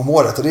en gång om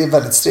året och det är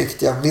väldigt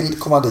strikt. Jag vill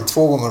komma dit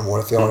 2 gånger om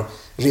året för jag har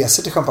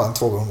resor till Champagne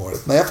 2 gånger om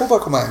året. Men jag får bara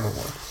komma en gång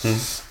om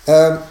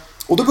året.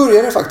 Och då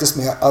börjar det faktiskt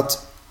med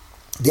att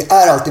det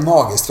är alltid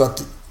magiskt för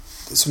att,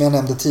 som jag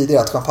nämnde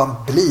tidigare, att champagne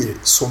blir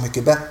så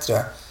mycket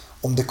bättre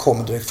om det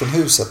kommer direkt från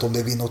huset, om det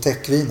är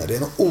Vinotec-viner. Det är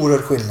en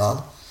oerhörd skillnad.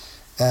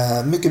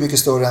 Mycket, mycket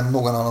större än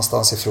någon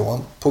annanstans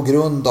ifrån. På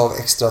grund av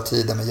extra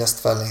tiden med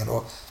jästfällningen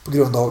och på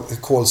grund av hur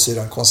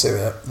kolsyran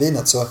konserverar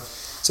vinet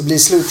så blir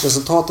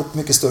slutresultatet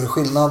mycket större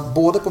skillnad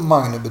både på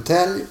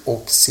Magnum-butelj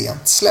och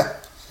sent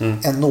släpp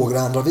än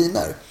några andra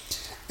viner.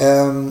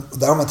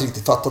 Där har man inte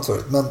riktigt fattat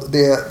förut, men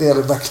det är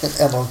verkligen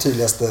en av de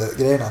tydligaste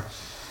grejerna.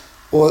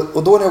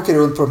 Och då när jag åker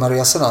runt på de här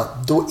resorna,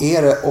 då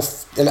är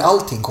det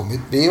allting kommer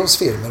vi är hos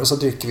firmor och så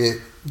dricker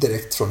vi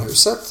direkt från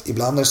huset.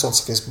 Ibland är det sånt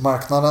som finns på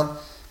marknaden,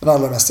 men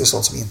allra mest är det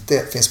sånt som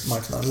inte finns på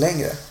marknaden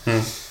längre.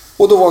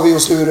 Och då var vi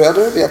hos Louis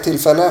Roederer vid ett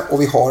tillfälle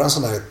och vi har en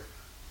sån där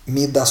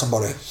middag som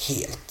bara är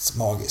helt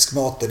magisk.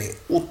 Maten är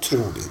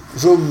otrolig.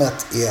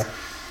 Rummet är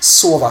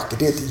så vackert.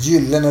 Det är ett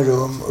gyllene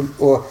rum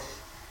och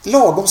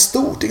lagom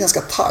stort. Det är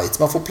ganska tajt.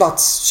 Man får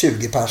plats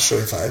 20 pers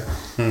ungefär.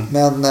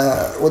 Men,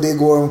 och det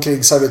går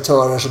omkring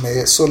servitörer som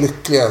är så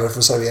lyckliga över för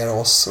att servera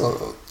oss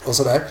och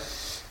sådär.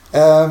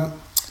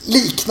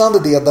 Liknande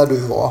det där du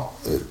var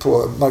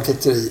på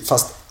marketeri,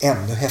 fast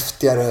ännu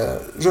häftigare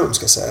rum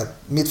ska jag säga.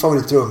 Mitt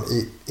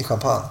favoritrum i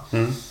Champagne.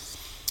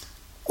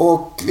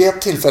 Och vid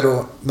ett tillfälle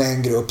då, med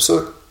en grupp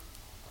så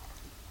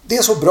det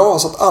är så bra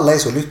så att alla är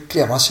så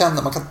lyckliga. Man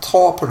känner, man kan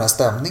ta på den här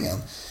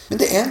stämningen. Men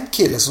det är en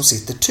kille som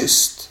sitter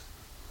tyst.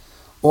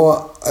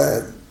 Och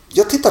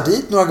jag tittar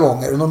dit några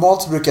gånger och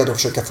normalt så brukar jag då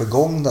försöka få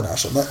igång den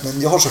här.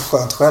 Men jag har så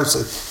skönt själv så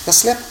jag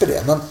släpper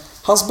det. Men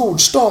Hans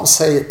bordsdam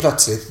säger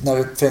plötsligt, när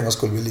det för en gång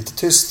skulle bli lite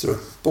tyst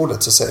runt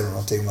bordet, så säger hon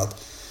någonting om att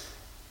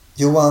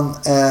Johan,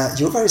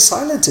 you're very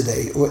silent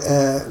today.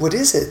 What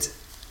is it?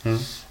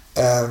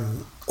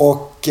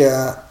 Och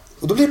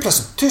då blir det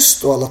plötsligt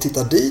tyst och alla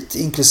tittar dit,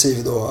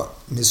 inklusive då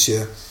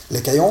Monsieur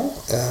Lecaillon,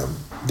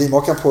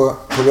 vinmakaren på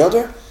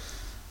Röder.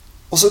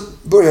 Och så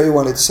börjar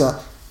Johan lite säga,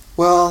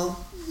 well,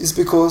 it's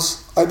because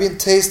I've been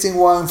tasting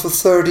wine for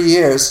 30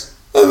 years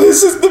and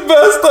this is the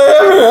best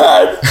I ever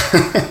had.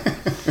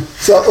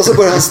 Och så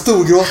börjar han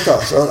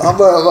storgråta. Så han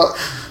börjar vara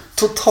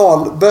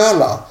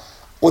totalböla.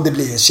 Och det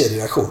blir en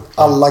kedjereaktion.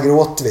 Alla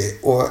gråter vi.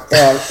 Och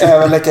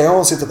även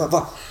Lecaillon sitter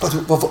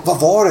vad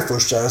var det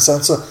först där?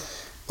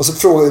 Och så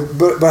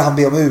börjar han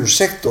be om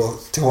ursäkt då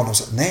till honom.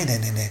 Så,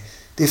 nej.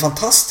 Det är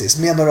fantastiskt.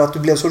 Menar du att du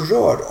blev så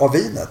rörd av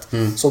vinet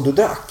som du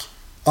drack?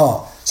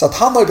 Ja. Så att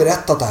han har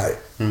berättat det här.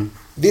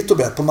 Vitt och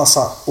brett på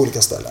massa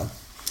olika ställen.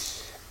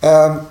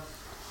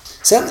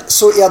 Sen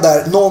så är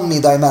där någon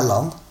middag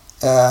emellan.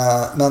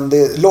 Men det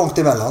är långt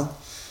emellan.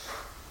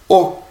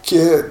 Och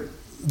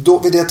då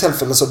vid det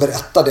tillfället så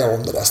berättade jag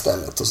om det där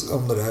stället. Och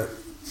om det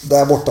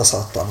där borta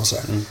satt han och så.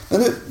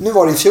 Men nu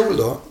var det i fjol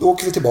då. Då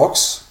åker vi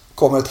tillbaks.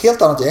 Kommer ett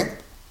helt annat gäng.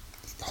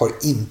 Har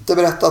inte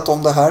berättat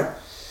om det här.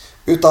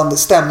 Utan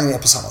stämningen är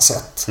på samma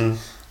sätt.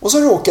 Och så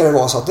råkar det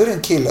vara så att det är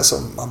en kille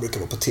som man brukar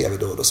vara på tv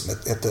då som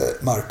heter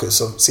Marcus,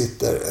 som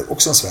sitter,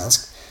 också en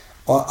svensk.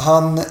 Och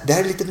det här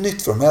är lite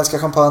nytt för honom. Jag älskar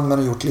champagne men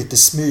har gjort lite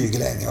smyg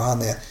länge. Och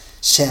han är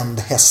känd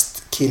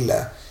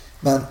hästkille.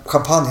 Men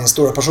champagne är den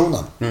stora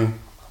personen.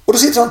 Och då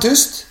sitter han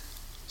tyst.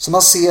 Så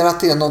man ser att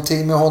det är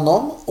någonting med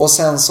honom. Och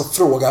sen så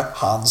frågar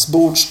hans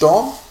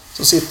bordsdam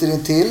som sitter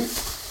intill.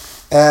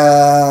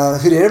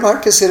 Hur är det,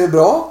 Marcus? Är det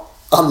bra?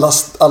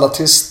 Alla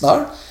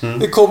tystnar.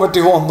 Vi kommer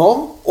till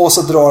honom. Och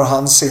så drar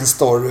han sin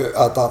story.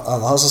 Att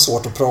han har så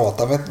svårt att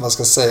prata. Jag vet inte vad jag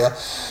ska säga.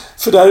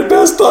 För det här är det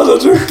bästa han har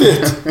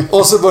druckit.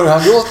 Och så börjar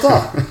han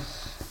gråta.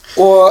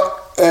 Och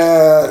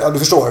ja, du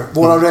förstår.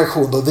 Våran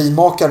reaktion då.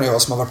 Vinmakaren och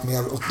jag som har varit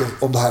med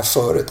om det här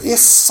förut. Är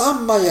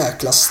samma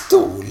jäkla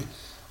stol.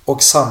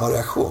 Och samma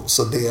reaktion.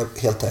 Så det är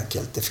helt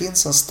enkelt. Det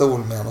finns en stol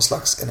med någon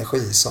slags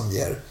energi som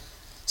ger,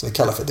 som vi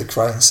kallar för the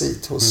crying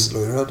seat hos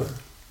Louis Röder.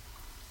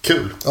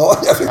 Kul. Ja,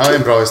 det är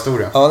en bra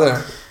historia. Ja, det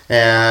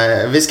är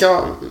det. Vi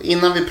ska,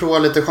 innan vi provar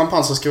lite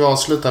champagne så ska vi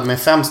avsluta med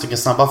 5 stycken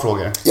snabba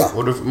frågor. Ja.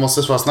 Och du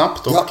måste svara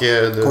snabbt och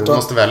du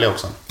måste välja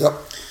också. Ja.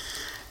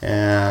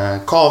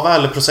 Cava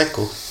eller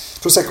Prosecco?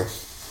 Prosecco.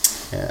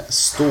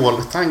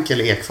 Ståltank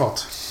eller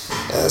ekfat?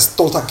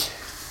 Ståltank.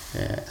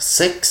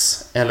 Sex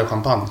eller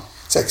champagne?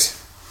 Sex.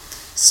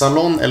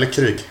 Salon eller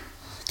kryg?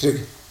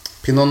 Kryg.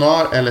 Pinot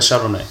Noir eller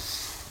Chardonnay?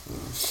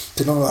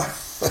 Pinot Noir.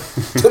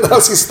 Det där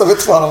sista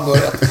vet fan om du har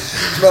rätt.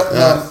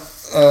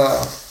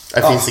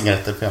 Det finns inga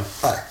rätt eller fel.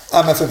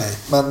 Nej, men för mig.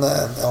 Men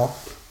ja.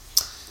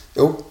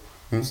 Jo,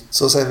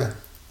 så säger vi.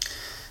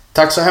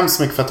 Tack så hemskt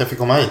mycket för att jag fick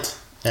komma hit.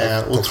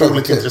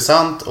 Otroligt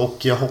intressant. Och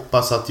jag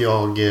hoppas att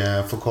jag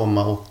får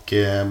komma och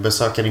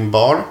besöka din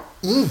bar.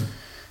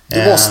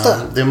 Du måste.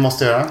 Det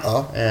måste jag göra.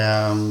 Ja.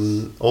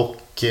 Och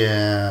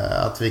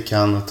att vi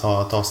kan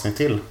ta ett avsnitt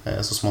till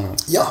så småningom.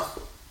 Ja,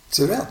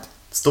 suveränt.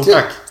 Stort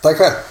tack. Tack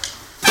själv.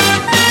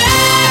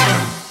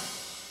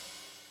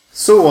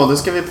 Så, då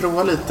ska vi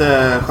prova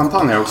lite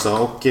champagne också.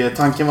 Och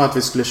tanken var att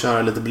vi skulle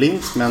köra lite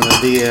blint. Men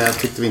det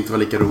tyckte vi inte var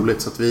lika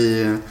roligt. Så att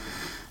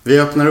vi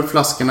öppnar upp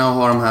flaskorna och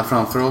har dem här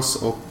framför oss.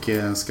 Och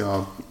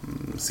ska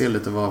se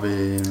lite vad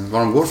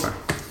de går för.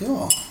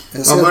 Ja.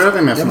 Vad börjar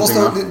vi med för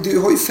någonting? Du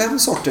har ju 5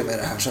 sorter med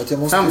det här. Så att jag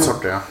måste 5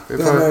 sorter, ja.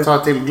 Vi får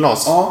ta till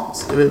glas. Ja.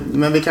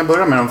 Men vi kan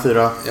börja med de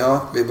 4.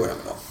 Ja, vi börjar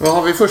med dem. Vad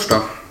har vi först då?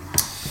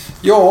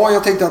 Ja,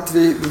 jag tänkte att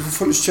vi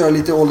får köra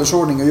lite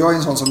åldersordning. Och jag är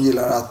en sån som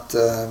gillar att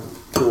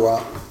prova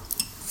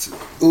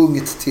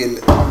ungt till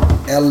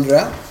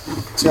äldre.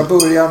 Så jag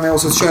börjar med,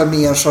 och så kör jag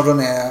mer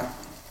Chardonnay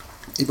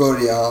i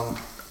början.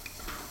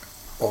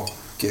 Och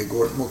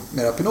går mot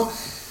mera Pinot.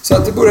 Så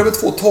att vi börjar med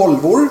 2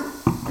 12-or.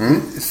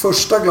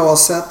 Första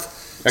glaset.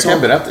 Jag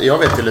kan berätta, jag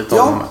vet ju lite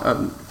om...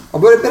 Ja,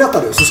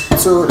 berätta du.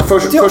 Så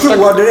jag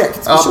provar direkt.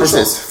 Ja,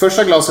 precis.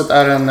 Första glaset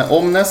är en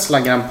Omnes La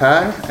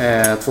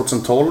Grand-Père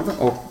 2012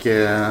 och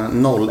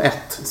 01.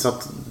 Så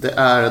att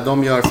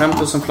de gör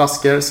 5000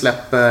 flaskor,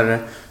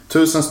 släpper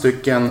 1000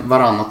 stycken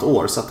varannat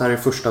år. Så att det här är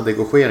första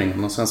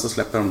degorgeringen och sen så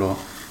släpper de då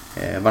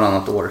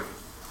varannat år.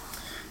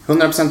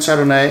 100%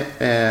 Chardonnay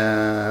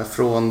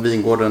från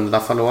vingården La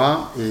Fallois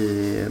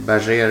i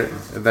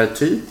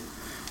Berger-Vertu.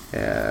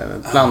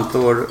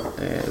 Plantor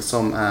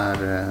som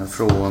är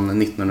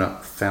från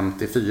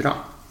 1954.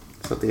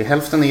 Så att det är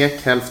hälften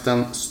ek,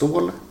 hälften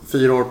stål,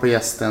 4 år på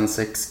jästen,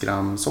 6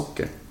 gram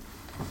socker.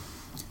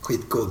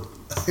 Skitgod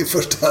i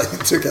första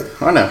intrycket.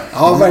 Ja, nej.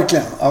 Ja,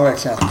 verkligen. Ja,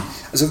 verkligen.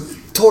 Alltså,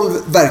 12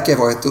 verkar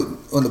vara ett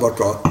underbart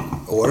bra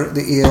år.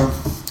 Det är,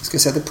 ska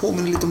jag säga, det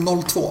påminner lite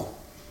om 02.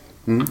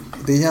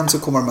 Det igen så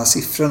kommer de här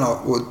siffrorna,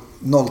 och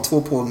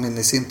 02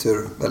 påminner i sin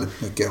tur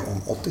väldigt mycket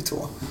om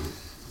 82.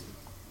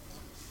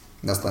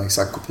 Nästan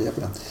exakt kopia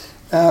på den.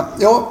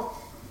 Ja,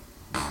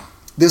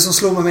 det som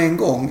slår mig med en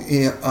gång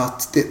är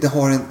att det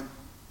har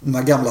de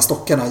här gamla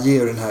stockarna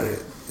ger den här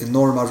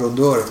enorma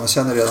rundörer. Man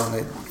känner redan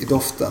i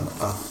doften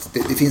att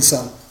det finns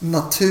en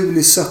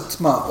naturlig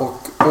sötma och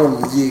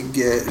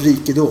oljig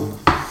rikedom.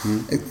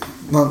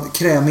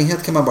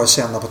 Krämighet kan man bara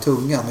känna på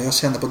tungan, men jag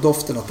känner på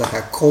doften att det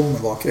här kommer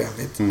vara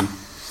krämigt.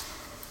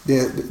 Det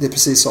är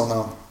precis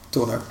sådana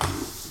toner.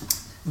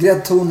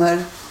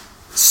 Gräddtoner,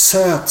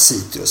 söt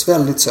citrus,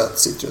 väldigt söt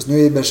citrus.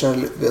 Nu är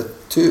Berger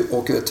Vertu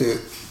och Vertu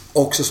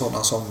också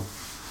sådana som...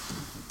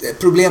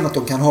 Problemet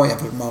de kan ha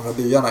jämfört med andra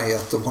byarna är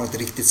att de har inte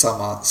riktigt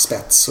samma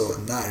spets och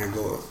nerv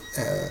och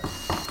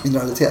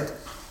mineralitet.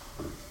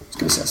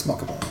 Ska vi se,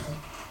 smaka på den.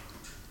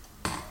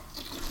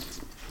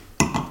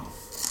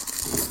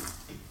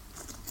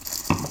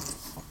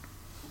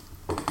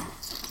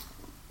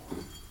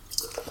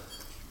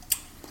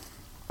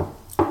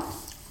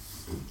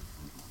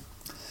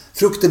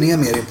 Frukten är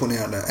mer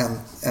imponerande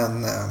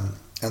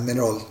än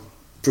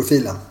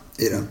mineralprofilen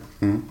i den.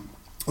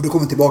 Och då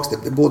kommer vi tillbaka till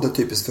det. Det är både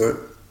typiskt för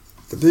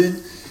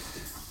byn,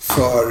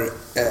 för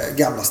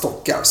gamla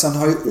stockar. Sen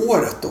har ju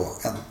året då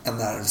en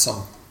nerv som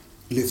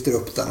lyfter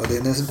upp den. Och det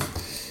är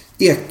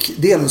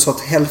ekdelen så att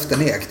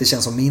hälften ek. Det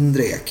känns som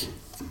mindre ek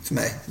för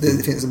mig.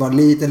 Det finns bara en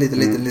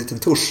liten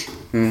tusch.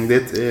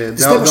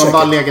 Det har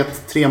bara legat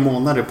 3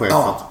 månader på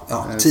ekfat.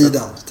 Ja,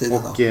 tiden.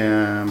 Och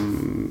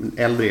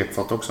äldre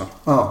ekfat också.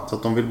 Ja. Så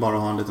att de vill bara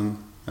ha en liten...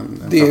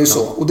 Det är ju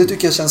så. Och det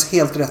tycker jag känns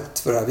helt rätt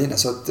för det här vinet.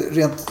 Så att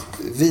rent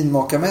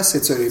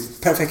vinmakarmässigt så är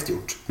det perfekt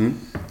gjort.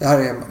 Det här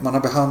är, man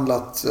har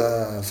behandlat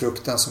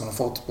frukten som man har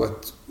fått på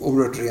ett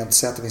oerhört rent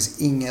sätt. Det finns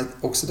inget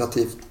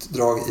oxidativt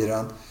drag i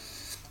den.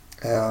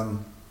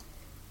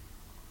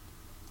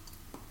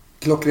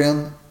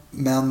 Klockren,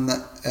 men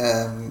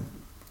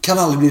kan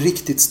aldrig bli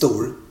riktigt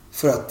stor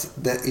för att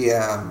det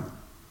är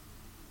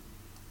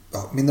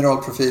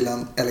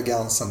mineralprofilen,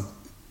 elegansen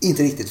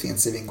inte riktigt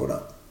finns i vingården.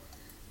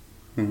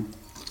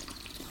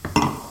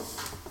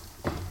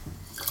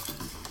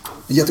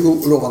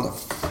 Jättegod och lovande.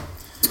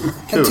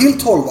 En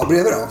till 12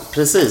 bredvid då.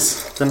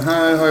 Precis. Den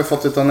här har jag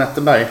fått utav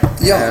Netteberg.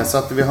 Ja. Så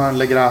att vi har en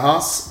Le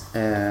Gras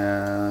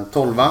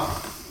 12.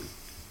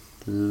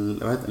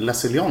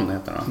 Les Illion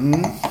heter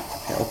den.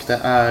 Och det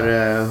är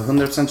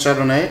 100%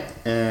 Chardonnay.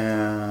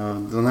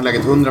 Den har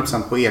legat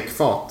 100% på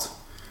ekfat.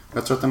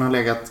 Jag tror att den har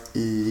legat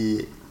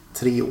i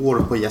 3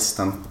 år på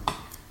jästen.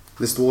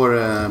 Det står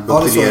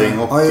buteljering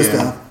och... Ja, just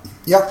det.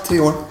 Ja, 3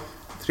 år.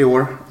 3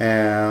 år.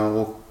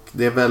 Och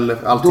det är väl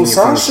allting...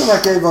 Dosage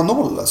verkar ju vara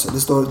 0 alltså.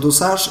 Det står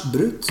dosage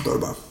brut står det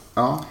bara.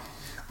 Ja.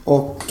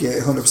 Och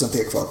 100%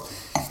 ekfat.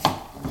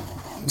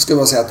 Nu ska jag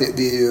bara säga att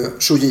det är ju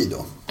Chouilly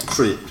då.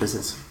 Chouilly,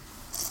 precis.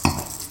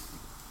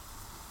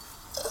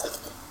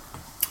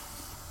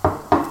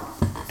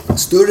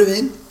 Större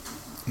vin.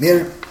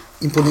 Mer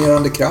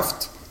imponerande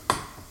kraft.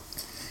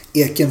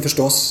 Eken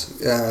förstås.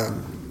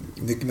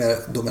 Mycket mer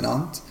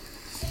dominant.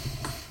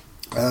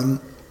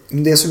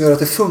 Det som gör att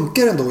det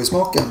funkar ändå i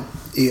smaken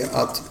är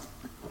att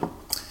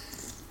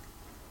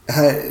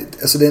här,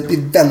 alltså det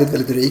är väldigt,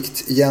 väldigt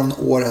rikt. Igen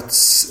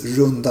årets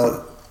runda,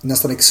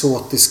 nästan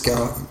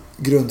exotiska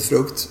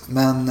grundfrukt.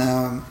 Men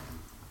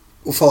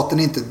och faten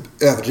är inte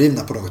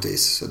överdrivna på något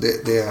vis. Så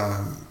det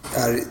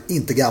är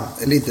inte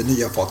eller inte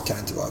nya fat kan det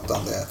inte vara,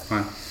 utan det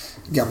är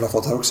gamla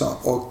fat här också.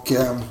 Och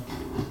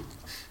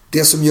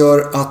det som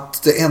gör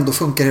att det ändå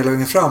funkar hela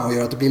vägen fram och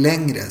gör att det blir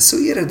längre, så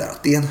är det där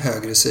att det är en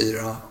högre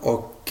syra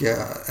och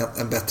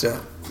en bättre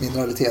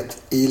mineralitet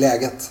i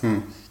läget.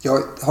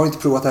 Jag har inte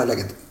provat det här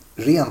läget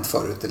rent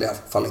förut, eller i alla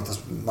fall inte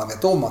man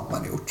vet om att man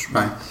har gjort.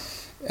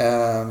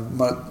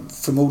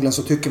 Förmodligen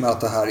så tycker man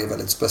att det här är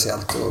väldigt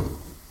speciellt och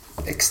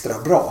extra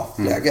bra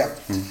läge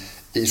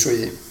i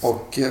Chouilly.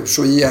 Och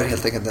Chouilly är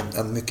helt enkelt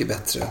en mycket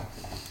bättre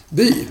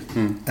by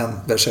än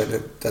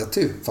Berger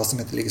Vertu, fast de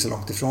inte ligger så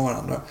långt ifrån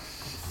varandra.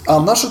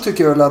 Annars så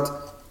tycker jag väl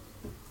att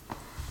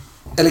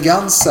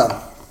elegansen,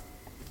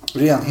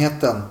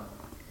 renheten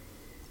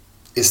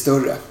är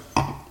större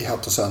i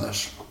Hatt och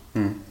Söners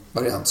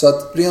variant. Så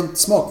att rent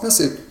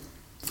smakmässigt,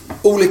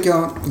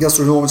 olika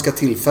gastronomiska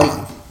tillfällen.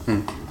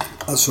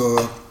 Alltså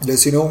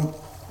Les Illion,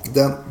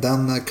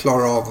 den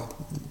klarar av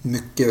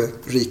mycket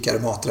rikare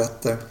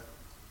maträtter.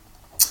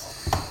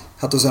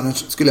 Hatt och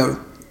Söners skulle jag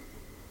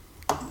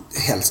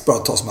helst bara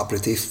ta som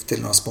aperitif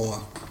till några små.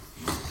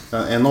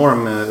 En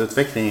enorm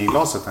utveckling i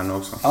glaset här nu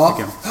också. Ja.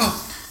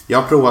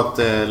 Jag har provat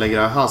Le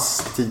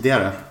Gras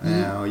tidigare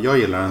och jag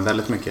gillar den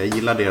väldigt mycket. Jag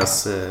gillar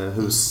deras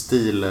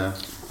husstil.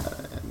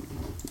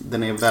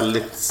 Den är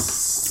väldigt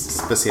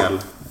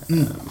speciell.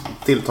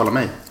 Tilltalar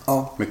mig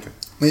mycket.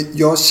 Men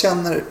jag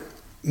känner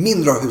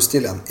mindre av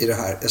husstilen i det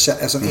här.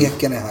 Eftersom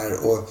eken är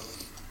här och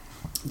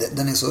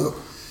den är så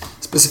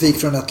specifik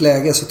från ett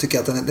läge, så tycker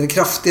jag att den är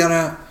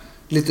kraftigare,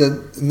 lite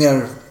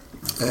mer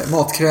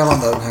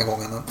matkrävande den här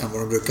gången än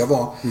vad den brukar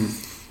vara.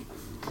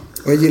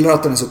 Och jag gillar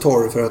att den är så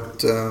torr för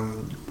att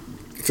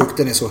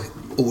frukten är så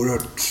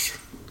oerhört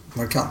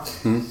markant.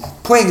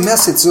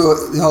 Poängmässigt så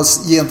jag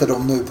ger inte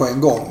dem nu på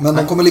en gång, men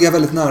de kommer ligga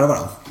väldigt nära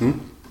varandra.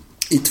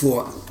 I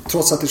 2,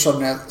 trots att det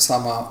är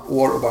samma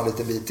år och bara en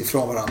liten bit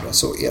ifrån varandra,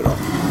 så är de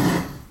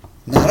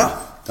nära.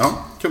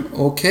 Ja, kul.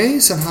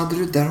 Okej, sen hade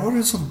du, där har du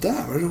en sån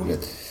där, vad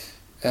roligt.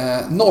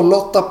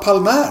 08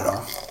 Palmer då?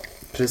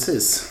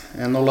 Precis,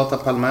 08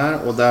 Palmer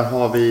och där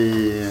har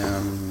vi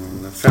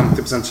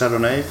 50%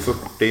 Chardonnay,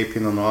 40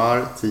 Pinot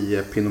Noir,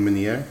 10 Pinot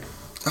Meunier.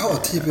 Ja,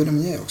 10 Pinot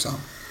Meunier också.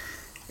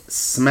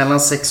 Mellan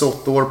 6 och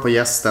 8 år på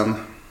gästen.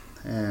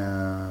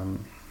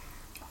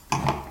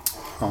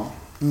 Ja.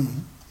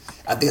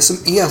 Ja, det som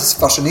är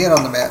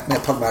fascinerande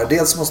med Palmer,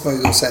 dels måste man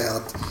ju då säga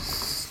att...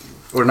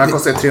 Och den här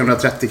kostar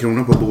 330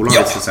 kronor på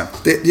bolaget.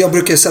 Ja, jag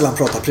brukar sällan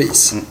prata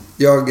pris.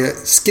 Jag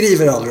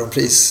skriver aldrig om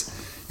pris.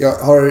 Jag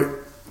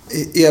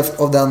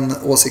är av den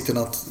åsikten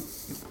att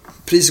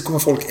priset kommer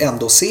folk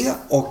ändå se,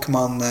 och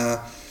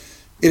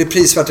är det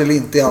prisvärt eller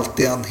inte är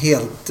alltid en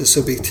helt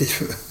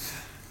subjektiv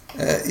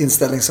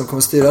inställning som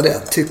kommer styra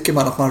det. Tycker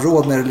man att man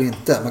råd med det eller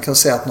inte? Man kan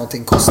säga att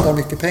någonting kostar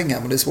mycket pengar,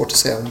 men det är svårt att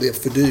säga om det är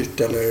för dyrt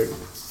eller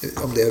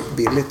om det är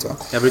billigt. Va?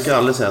 Jag brukar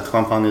aldrig säga att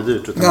champagne är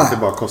dyrt, utan att det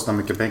bara kostar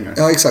mycket pengar.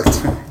 Ja,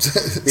 exakt.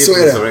 Så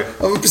är det.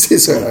 Ja, men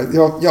precis så är det.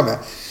 Jag med.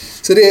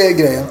 Så det är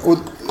grejen.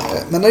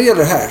 Men när det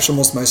gäller det här så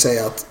måste man ju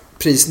säga att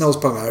priserna hos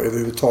Palmer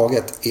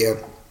överhuvudtaget är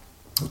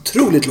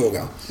otroligt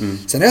låga.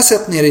 Sen har jag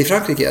sett nere i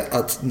Frankrike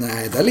att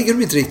nej, där ligger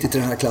de inte riktigt i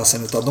den här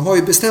klassen, utan de har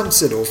ju bestämt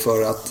sig då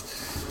för att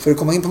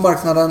komma in på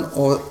marknaden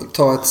och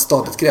ta ett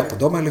stadigt grepp, och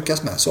de har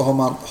lyckats med, så har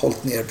man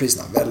hållit ner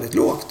priserna väldigt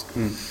lågt.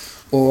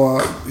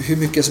 Och hur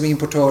mycket som är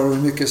importörer och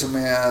hur mycket som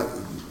är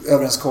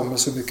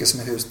överenskommelse och hur mycket som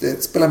är hus,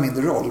 det spelar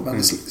mindre roll, men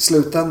i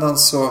slutändan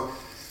så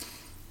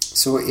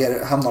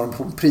hamnar de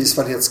på en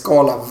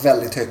prisvärdhetsskala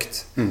väldigt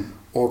högt.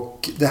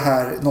 Och det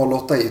här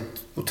 08 är ett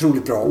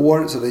otroligt bra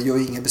år, så det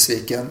gör ingen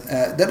besviken.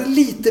 Den är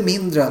lite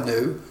mindre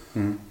nu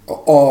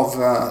av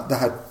det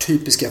här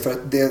typiska, för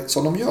det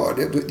som de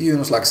gör, det är ju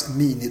någon slags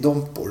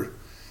mini-dompor.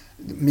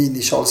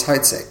 Mini Charles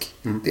Heidsieck.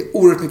 Det är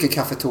oerhört mycket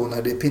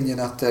kaffetoner, det är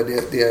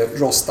pinjenötter, det är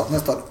rostat,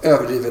 nästan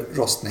överdriven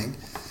rostning.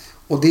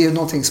 Och det är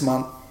någonting som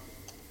man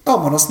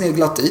har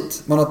sneglat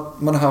dit. Man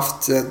har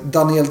haft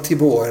Daniel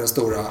Thibault, den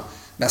stora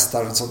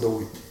mästaren som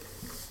dog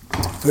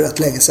för rätt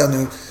länge sedan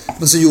nu.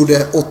 Men så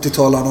gjorde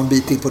 80-talet en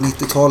bit in på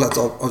 90-talet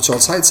av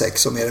Charles Heidsieck,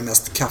 som är den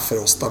mest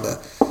kafferostade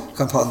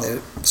champagner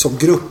som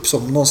grupp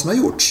som någonsin har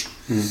gjorts.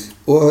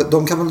 Och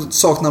de kan väl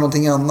sakna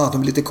någonting annat.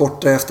 De är lite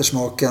kortare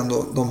eftersmaken.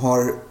 De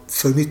har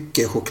för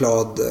mycket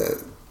choklad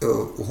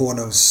och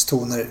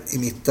honungstoner i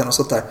mitten och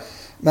sånt där.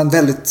 Men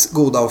väldigt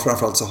goda, och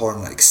framförallt så har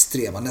de den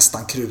extrema,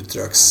 nästan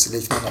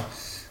krutröksliknande.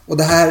 Och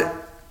det här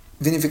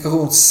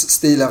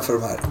vinifikationsstilen för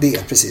de här, det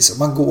är precis så.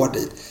 Man går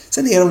dit.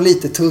 Sen är de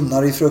lite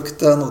tunnare i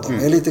frukten och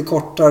de är lite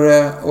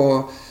kortare,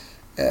 och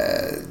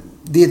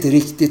det är inte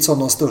riktigt som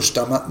de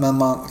största, men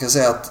man kan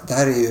säga att det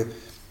här är ju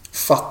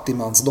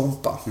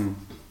fattigmansdompa.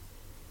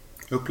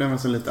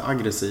 Upplevelsen lite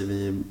aggressiv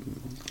i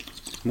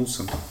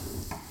mossen.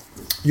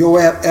 Jo,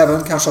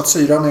 även kanske att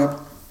syran är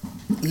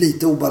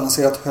lite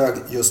obalanserat hög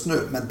just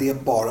nu, men det är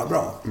bara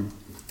bra.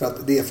 För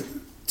att det är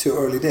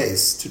too early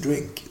days to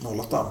drink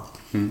 08.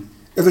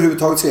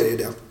 Överhuvudtaget så är det ju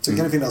det. Sen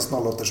kan det finnas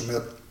 08 som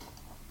är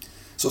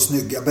så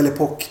snygga. Belle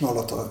Époque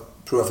 08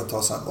 prova för ett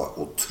tag sedan var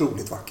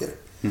otroligt vacker.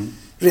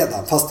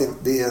 Redan, fast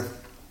det är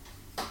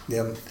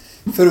en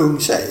för ung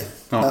tjej.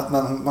 Ja.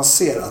 Men man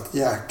ser att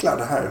jäklar,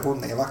 det här,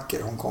 hon är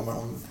vacker. Hon kommer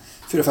om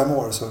 4-5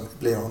 år så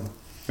blir hon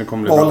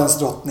balens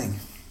drottning.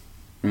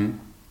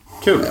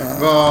 Kul.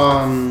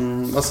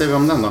 Vad säger vi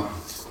om den då?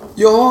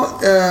 Ja,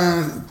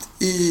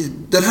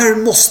 den här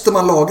måste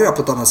man lagra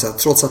på ett annat sätt,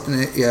 trots att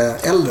den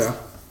är äldre.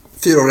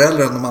 4 år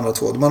äldre än de andra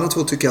två. De andra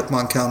två tycker jag att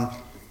man kan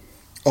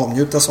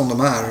avnjuta som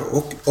de är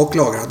och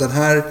lagra. Den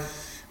här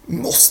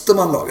måste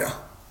man lagra.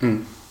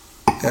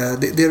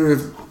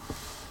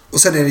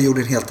 Och sen är det gjort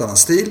i en helt annan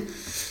stil.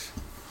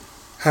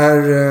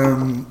 Här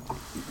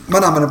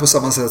man använder på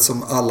samma sätt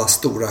som alla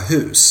stora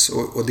hus,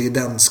 och det är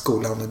den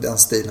skolan och den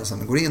stilen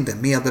som går in. Det är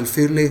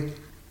medelfyllig.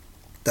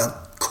 Den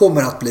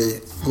kommer att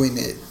gå in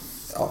i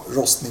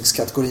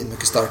rostningskategorin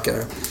mycket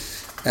starkare.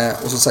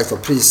 Och som sagt var,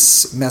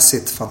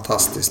 prismässigt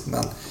fantastiskt,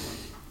 men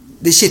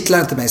det kittlar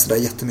inte mig sådär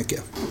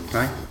jättemycket.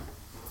 Nej.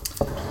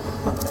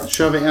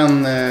 Kör vi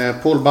en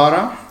Paul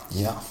Bara.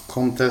 Ja.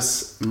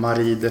 Comtesse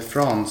Marie de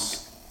France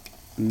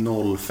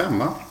 05,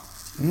 va?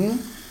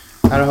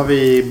 Här har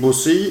vi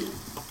Bossy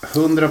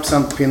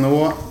 100%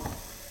 Pinot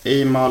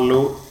i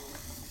Mallo,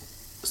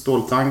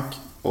 ståltank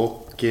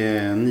och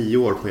 9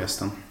 år på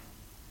gästen.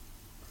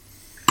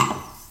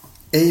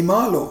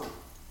 Malo,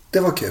 det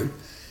var kul.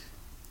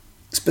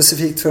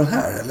 Specifikt för den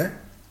här, eller?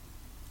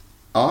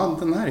 Ja,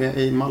 den här är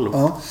i Mallo.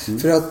 Ja,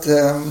 för att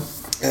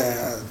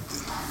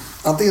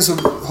antingen så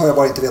har jag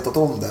bara inte vetat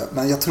om det,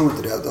 men jag tror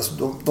inte det.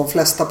 Alltså, de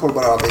flesta Paul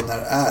Bara-viner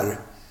är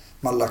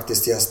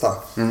Malolactis Gästa.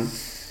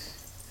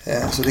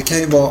 Så det kan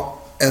ju vara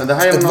men det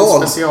här är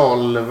någon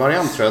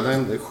specialvariant, tror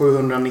jag. Det är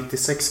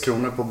 796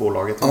 kronor på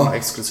bolaget. Ja.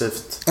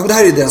 Exklusivt. Ja, men det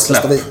här är deras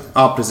bästa vin.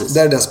 Ja, precis. Det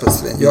är deras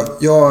bästa vin.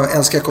 Jag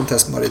älskar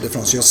Comtesse Marie de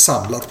France. Jag har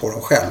samlat på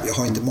dem själv. Jag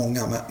har inte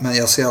många, men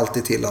jag ser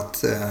alltid till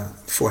att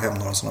få hem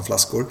några sådana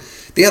flaskor.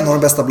 Det är en av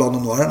de bästa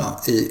Blanc Noirerna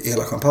i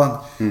hela champagne.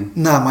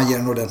 När man ger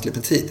en ordentlig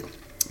med tid.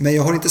 Men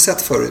jag har inte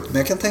sett förut. Men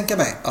jag kan tänka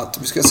mig att,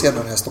 vi ska se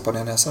när jag stoppar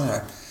ner näsan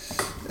här.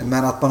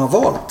 Men att man har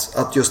valt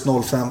att just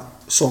 05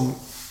 som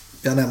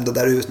jag nämnde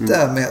där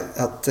ute med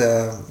att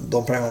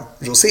Dom Perignon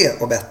Rosé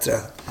var bättre.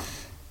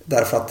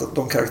 Därför att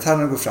de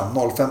karaktärerna går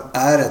fram. 05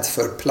 är ett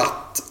för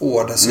platt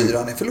år där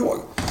syran är för låg.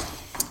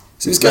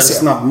 Så vi ska se.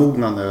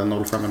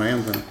 Snabbmognande 05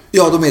 egentligen.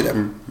 Ja, de är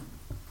det.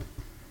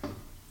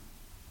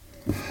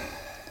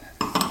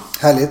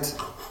 Härligt.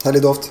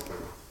 Härlig doft.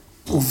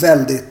 Och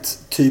väldigt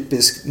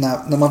typisk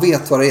när man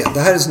vet vad det är. Det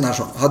här är sån här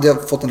som, hade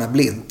jag fått den här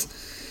blint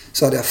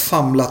så hade jag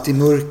famlat i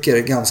mörker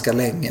ganska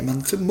länge.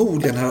 Men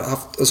förmodligen har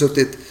jag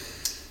suttit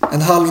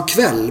en halv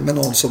kväll med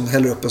någon som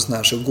häller upp en sån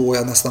här, så går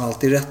jag nästan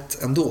alltid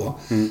rätt ändå.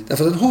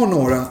 Därför att den har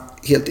några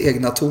helt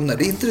egna toner.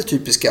 Det är inte det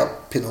typiska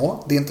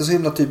Pinot. Det är inte så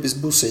himla typiskt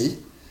Boussy.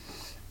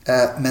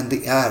 Men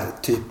det är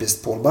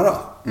typiskt Paul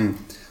Barat.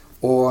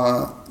 Och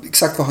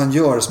exakt vad han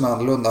gör som är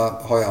annorlunda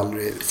har jag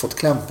aldrig fått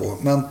kläm på.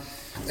 Men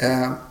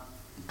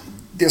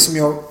det som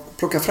jag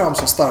plockar fram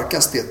som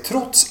starkast är,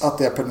 trots att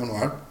det är Pinot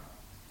Noir,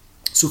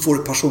 så får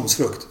du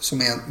passionsfrukt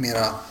som är en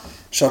mera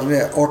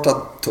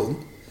Chardonnay-artad ton.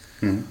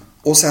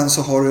 Och sen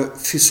så har du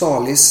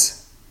Physalis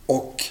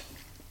och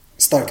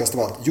starkast av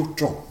allt,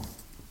 hjortron.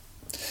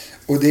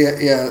 Och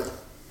det är,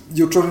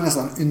 hjortron är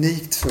nästan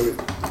unikt för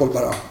Paul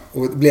Barat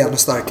och det blir ännu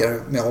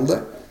starkare med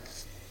ålder.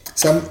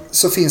 Sen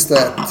så finns det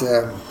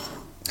ett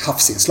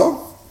havsinslag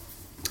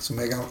som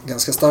är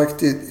ganska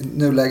starkt i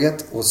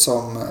nuläget och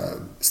som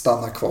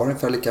stannar kvar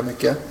ungefär lika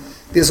mycket.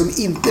 Det som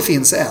inte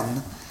finns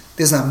än,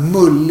 det är sån här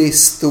mullig,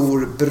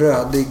 stor,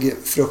 brödig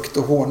frukt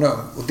och honung.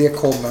 Och det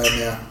kommer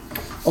med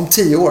om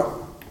 10 år.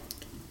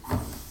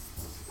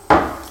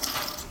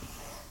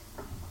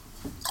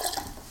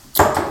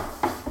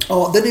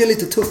 Ja, den är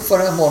lite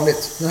tuffare än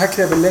vanligt. Den här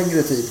kräver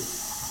längre tid.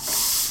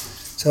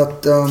 Så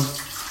att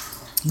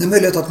det är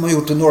möjligt att man har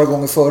gjort det några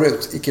gånger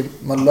förut, icke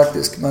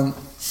malolaktisk, men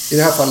i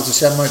det här fallet så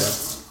känner man ju det.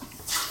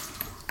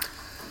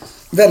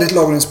 Väldigt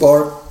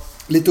lagringsbar,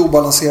 lite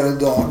obalanserad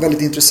idag,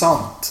 väldigt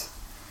intressant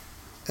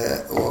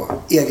och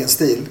egen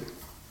stil.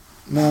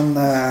 Men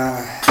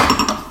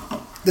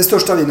det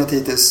största vinet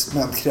hittills,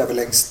 men kräver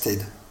längst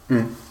tid.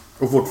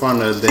 Och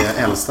fortfarande det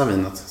äldsta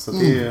vinet, så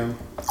det är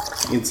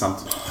intressant.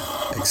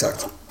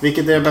 Exakt.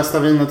 Vilket är det bästa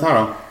vinet här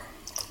då?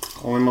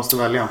 Om vi måste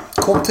välja.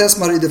 Comtesse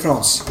Marie de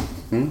France.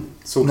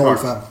 Solklart.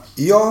 05.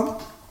 Ja.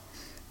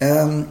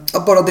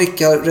 Att bara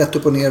dricka rätt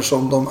upp och ner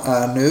som de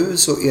är nu,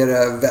 så är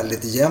det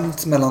väldigt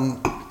jämnt mellan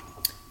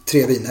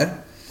 3 viner.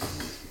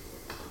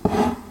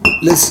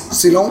 Les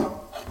Silons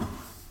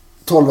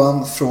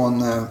 12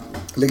 från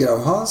Le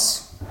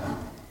Grauhaus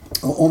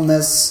och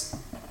Omnes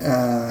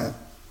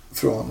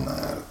från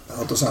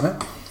Haute-Saône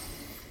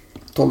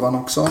 12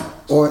 också.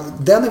 Och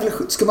den är väl,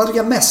 ska man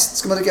dricka mest,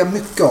 ska man dricka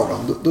mycket av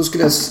dem, då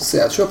skulle jag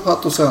säga köp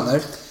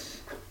Haute-Saône.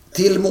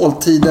 Till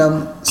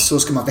måltiden så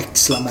ska man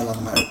växla mellan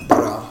de här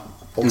bara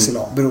och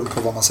Ceylon, beroende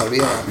på vad man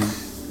serverar.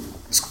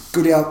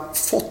 Skulle jag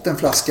fått en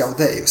flaska av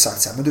dig och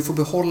sagt så här, men du får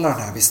behålla den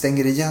här, vi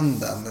stänger igen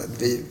den.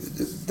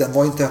 Den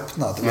var inte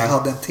öppnad, vi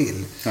hade en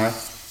till. Nej.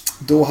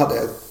 Då hade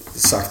jag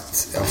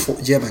sagt,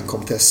 ge mig en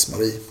Comtesse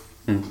Marie.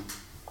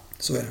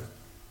 Så är det.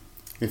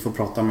 Vi får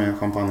prata med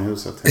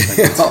champagnehuset helt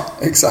enkelt. Ja,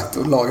 exakt,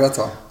 och lagra ett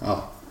tag.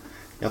 Ja.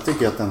 Jag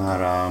tycker att den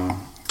här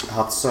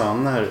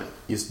Haute-Saône,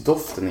 just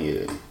doften är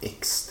ju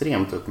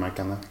extremt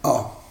utmärkande.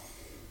 Ja.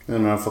 Nu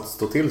när den har fått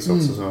stå till så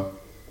också så.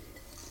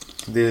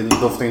 Det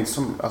doftar inte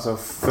som, alltså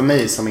för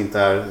mig som inte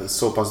är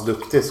så pass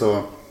duktig,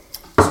 så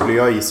skulle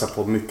jag gissa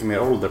på mycket mer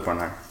ålder på den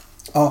här.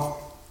 Ja,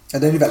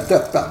 den är väldigt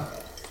öppen.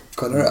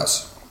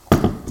 Generös.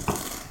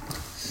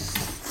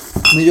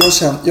 Men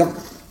jag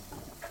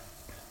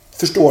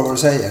förstår vad du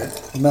säger.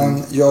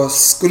 Men jag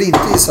skulle inte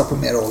gissa på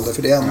mer ålder,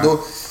 för det är ändå...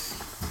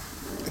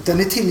 Den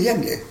är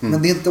tillgänglig,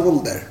 men det är inte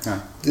ålder. Nej.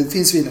 Det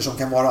finns viner som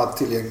kan vara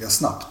tillgängliga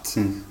snabbt.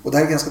 Och det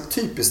här är ett ganska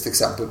typiskt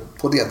exempel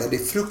på det, där det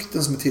är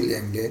frukten som är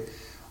tillgänglig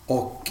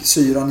och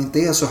syran inte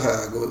är så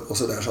hög och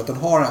sådär, så att den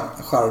har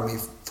en charmig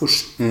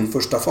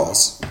första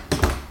fas.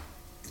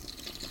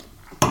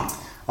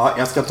 Ja,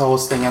 jag ska ta och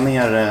stänga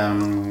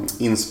ner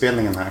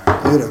inspelningen här.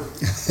 Gör det.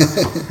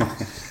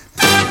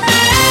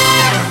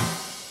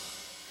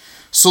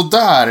 Så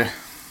där,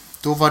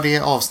 då var det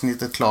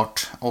avsnittet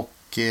klart.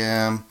 Och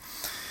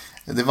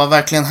det var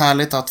verkligen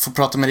härligt att få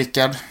prata med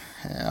Rickard.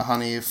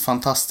 Han är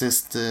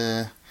fantastiskt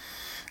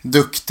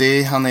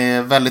duktig, han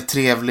är väldigt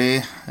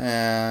trevlig,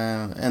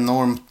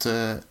 enormt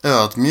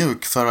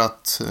ödmjuk för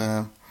att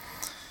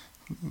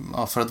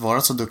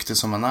vara så duktig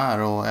som han är.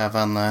 Och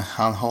även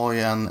han har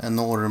ju en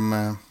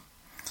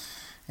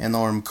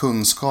enorm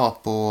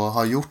kunskap och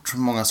har gjort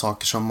många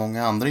saker som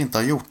många andra inte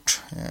har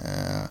gjort.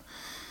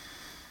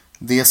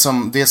 Det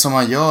som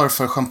han gör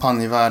för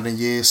champagnevärlden,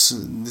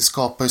 det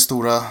skapar ju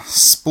stora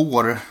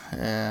spår.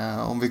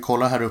 Om vi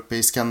kollar här uppe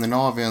i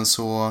Skandinavien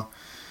så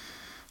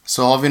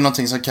har vi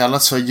någonting som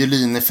kallas för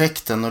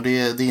Julin-effekten. Och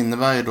det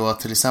innebär ju då att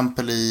till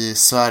exempel i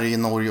Sverige,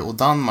 Norge och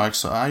Danmark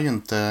så är ju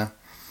inte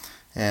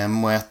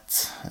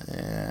Moet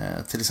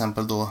till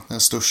exempel då den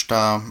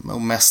största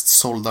och mest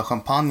sålda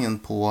champagnen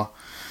på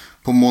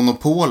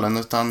monopolen.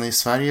 Utan i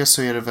Sverige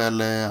så är det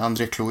väl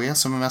André Clouet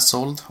som är mest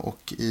såld,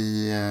 och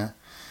i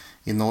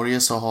I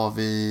Norge så har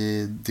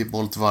vi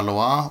Dibolt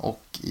Valois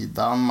och i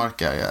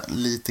Danmark är jag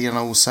lite grann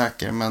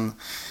osäker, men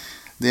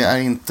det är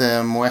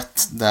inte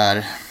Moet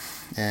där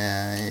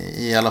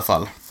i alla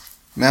fall.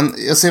 Men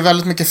jag ser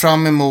väldigt mycket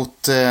fram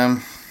emot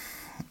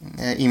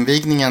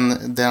invigningen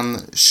den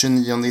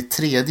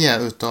 29/3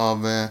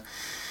 utav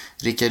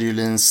Rickard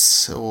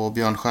Julins och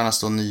Björn Stjärnas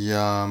då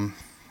nya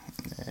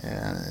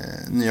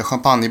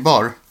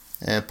champagnebar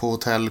på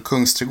hotell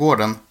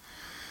Kungsträdgården.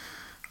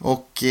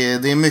 Och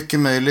det är mycket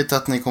möjligt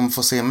att ni kommer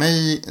få se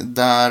mig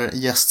där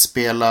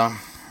gästspela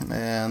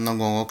någon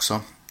gång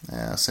också.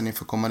 Så ni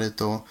får komma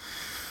dit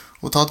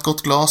och ta ett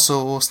gott glas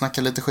och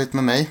snacka lite skit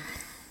med mig.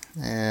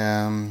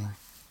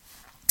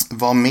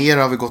 Vad mer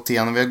har vi gått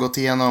igenom? Vi har gått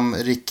igenom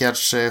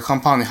Rickards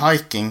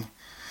champagne-hiking.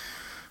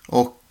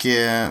 Och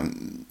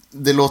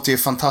det låter ju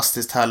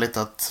fantastiskt härligt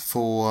att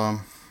få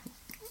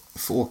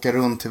åka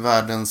runt till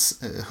världens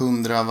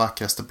 100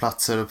 vackraste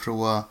platser och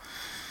prova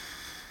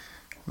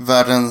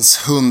världens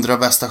 100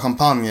 bästa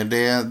champagner.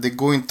 Det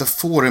går inte att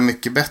få det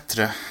mycket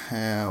bättre.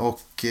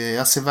 Och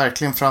jag ser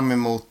verkligen fram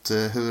emot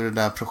hur det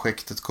där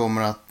projektet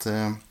kommer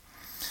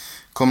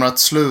att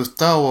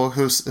sluta och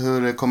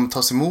hur det kommer att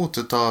tas emot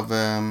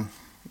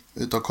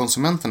utav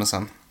konsumenterna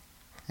sen.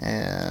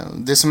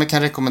 Det som jag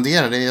kan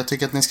rekommendera det är, jag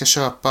tycker att ni ska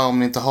köpa, om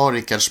ni inte har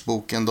Rickards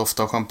bok En doft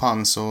av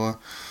champagne, så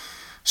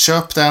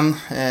köp den,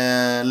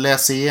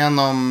 läs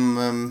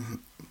igenom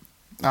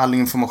all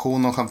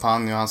information om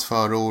champagne och hans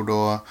förord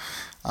och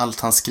allt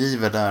han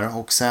skriver där.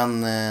 Och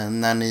sen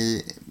när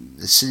ni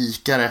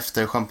kikar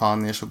efter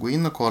champagner så gå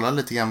in och kolla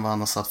lite grann vad han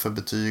har satt för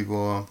betyg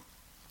och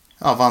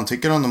vad han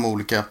tycker om de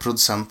olika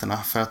producenterna.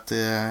 För att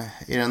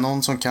är det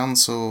någon som kan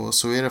så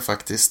är det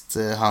faktiskt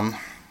han.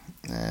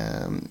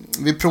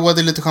 Vi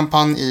provade lite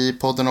champagne i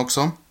podden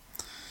också.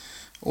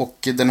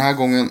 Och den här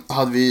gången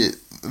hade vi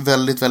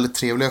väldigt, väldigt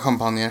trevliga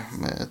champagner,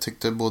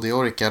 tyckte både jag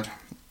och Rickard.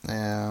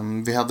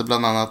 Vi hade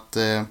bland annat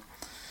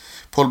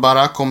Paul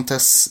Barat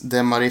Comtesse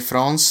de Marie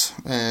France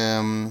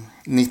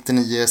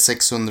 99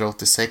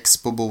 686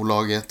 på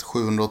bolaget,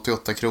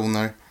 788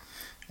 kronor.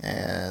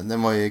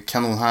 Den var ju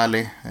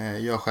kanonhärlig.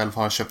 Jag själv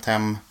har köpt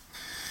hem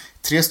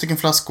 3 stycken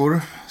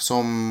flaskor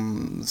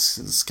som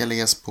ska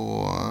läggas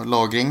på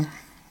lagring.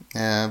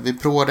 Vi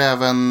provade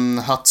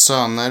även Hatt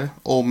Söner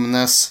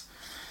Omnes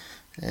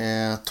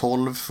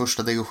 12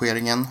 första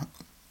degageringen.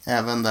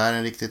 Även där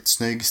en riktigt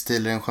snygg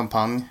stilren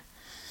champagne.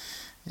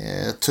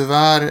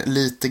 Tyvärr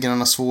lite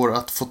grann svår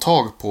att få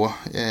tag på.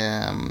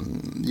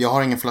 Jag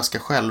har ingen flaska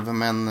själv,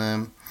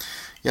 men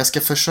jag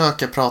ska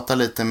försöka prata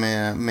lite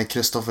med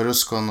Kristoffer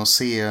Ruskon och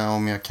se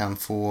om jag kan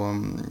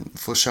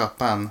få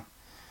köpa en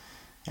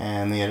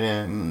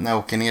när jag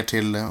åker ner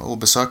till och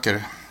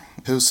besöker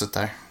huset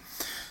där.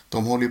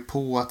 De håller ju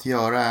på att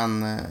göra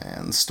en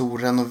stor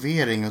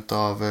renovering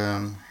utav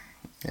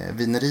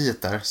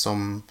vineriet där,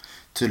 som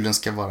tydligen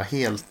ska vara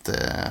helt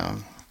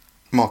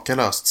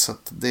makalöst. Så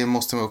att det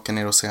måste vi åka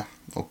ner och se.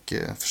 Och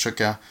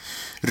försöka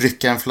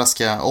rycka en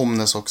flaska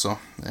Omnes också,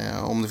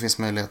 om det finns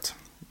möjlighet.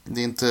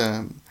 Det är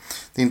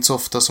inte så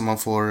ofta som man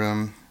får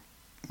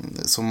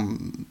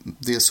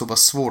det är så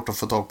pass svårt att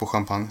få tag på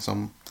champagne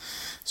som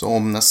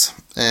Omnes.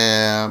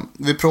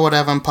 Vi provade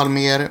även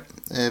Palmer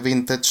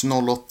Vintage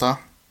 08.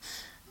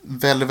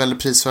 Väldigt, väldigt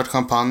prisvärd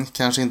champagne.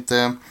 Kanske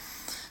inte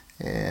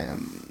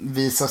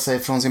visar sig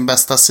från sin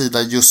bästa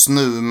sida just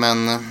nu,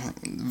 men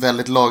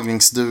väldigt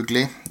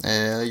lagringsduglig.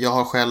 Jag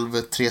har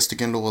själv 3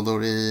 stycken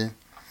lådor i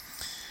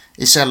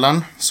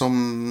källaren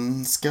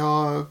som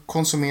ska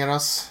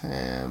konsumeras.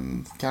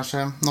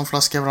 Kanske någon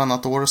flaska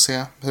varannat år och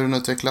se hur den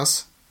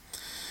utvecklas.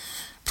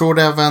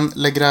 Provade även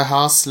Le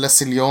Grahas Le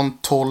Sillon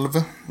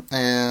 12.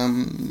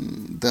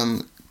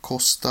 Den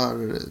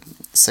kostar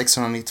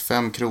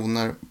 695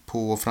 kronor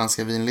på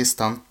franska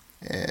vinlistan.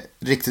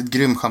 Riktigt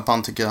grym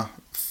champagne tycker jag.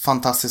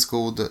 Fantastiskt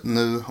god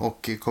nu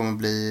och kommer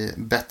bli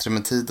bättre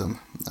med tiden.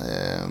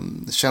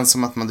 Det känns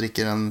som att man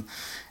dricker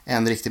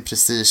en riktig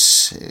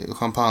prestige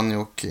champagne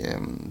och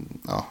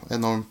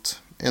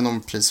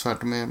enormt prisvärt.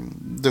 De är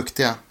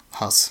duktiga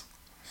Hass.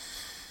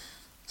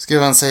 Ska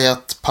jag även säga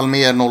att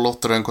Palmer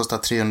 08 den kostar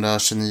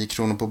 329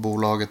 kronor på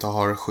bolaget och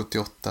har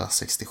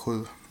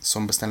 7867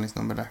 som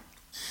beställningsnummer där.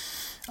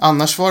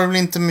 Annars var det väl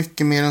inte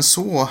mycket mer än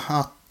så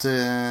att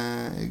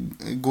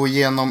gå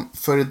igenom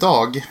för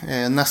idag.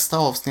 Nästa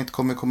avsnitt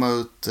kommer komma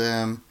ut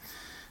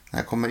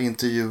jag kommer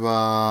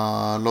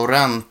intervjua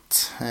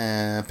Laurent,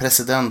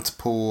 president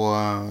på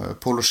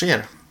Paul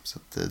Rocher. Så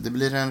att det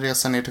blir en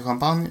resa ner till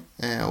Champagne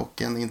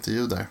och en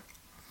intervju där.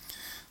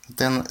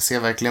 Den ser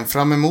jag verkligen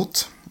fram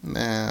emot.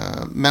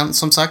 Men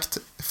som sagt,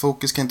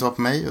 fokus kan inte vara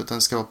på mig utan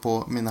det ska vara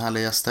på mina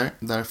härliga gäster.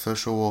 Därför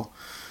så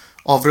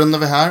avrundar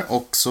vi här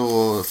och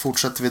så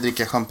fortsätter vi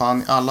dricka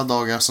champagne alla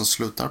dagar som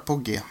slutar på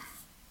G.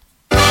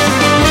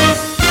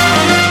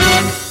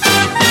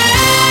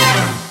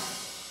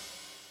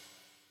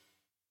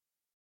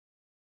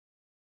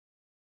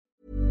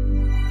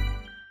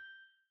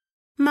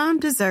 Mom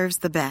deserves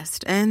the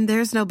best, and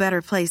there's no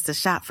better place to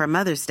shop for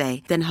Mother's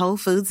Day than Whole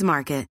Foods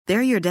Market.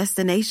 They're your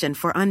destination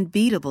for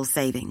unbeatable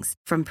savings,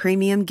 from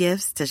premium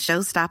gifts to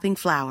show-stopping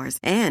flowers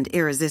and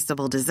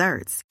irresistible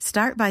desserts.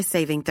 Start by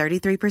saving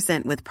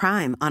 33% with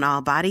Prime on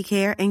all body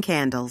care and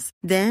candles.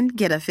 Then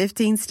get a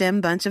 15-stem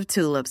bunch of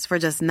tulips for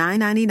just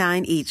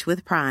 $9.99 each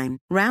with Prime.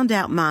 Round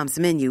out Mom's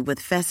menu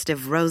with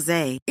festive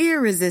rosé,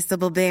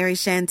 irresistible berry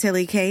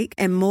chantilly cake,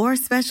 and more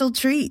special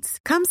treats.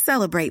 Come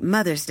celebrate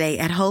Mother's Day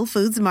at Whole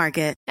Foods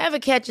Market. Ever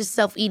catch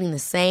yourself eating the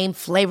same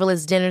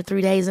flavorless dinner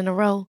 3 days in a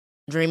row?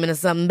 Dreaming of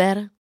something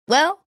better?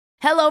 Well,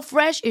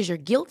 HelloFresh is your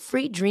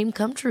guilt-free dream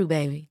come true,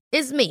 baby.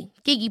 It's me,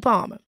 Keke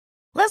Palmer.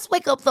 Let's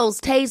wake up those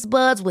taste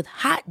buds with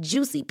hot,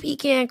 juicy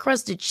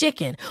pecan-crusted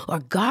chicken or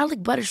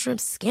garlic butter shrimp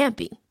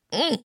scampi.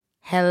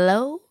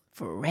 Hello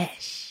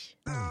Fresh.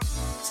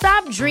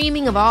 Stop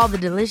dreaming of all the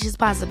delicious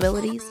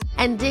possibilities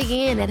and dig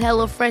in at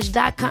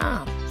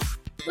HelloFresh.com.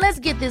 Let's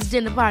get this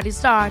dinner party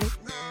started.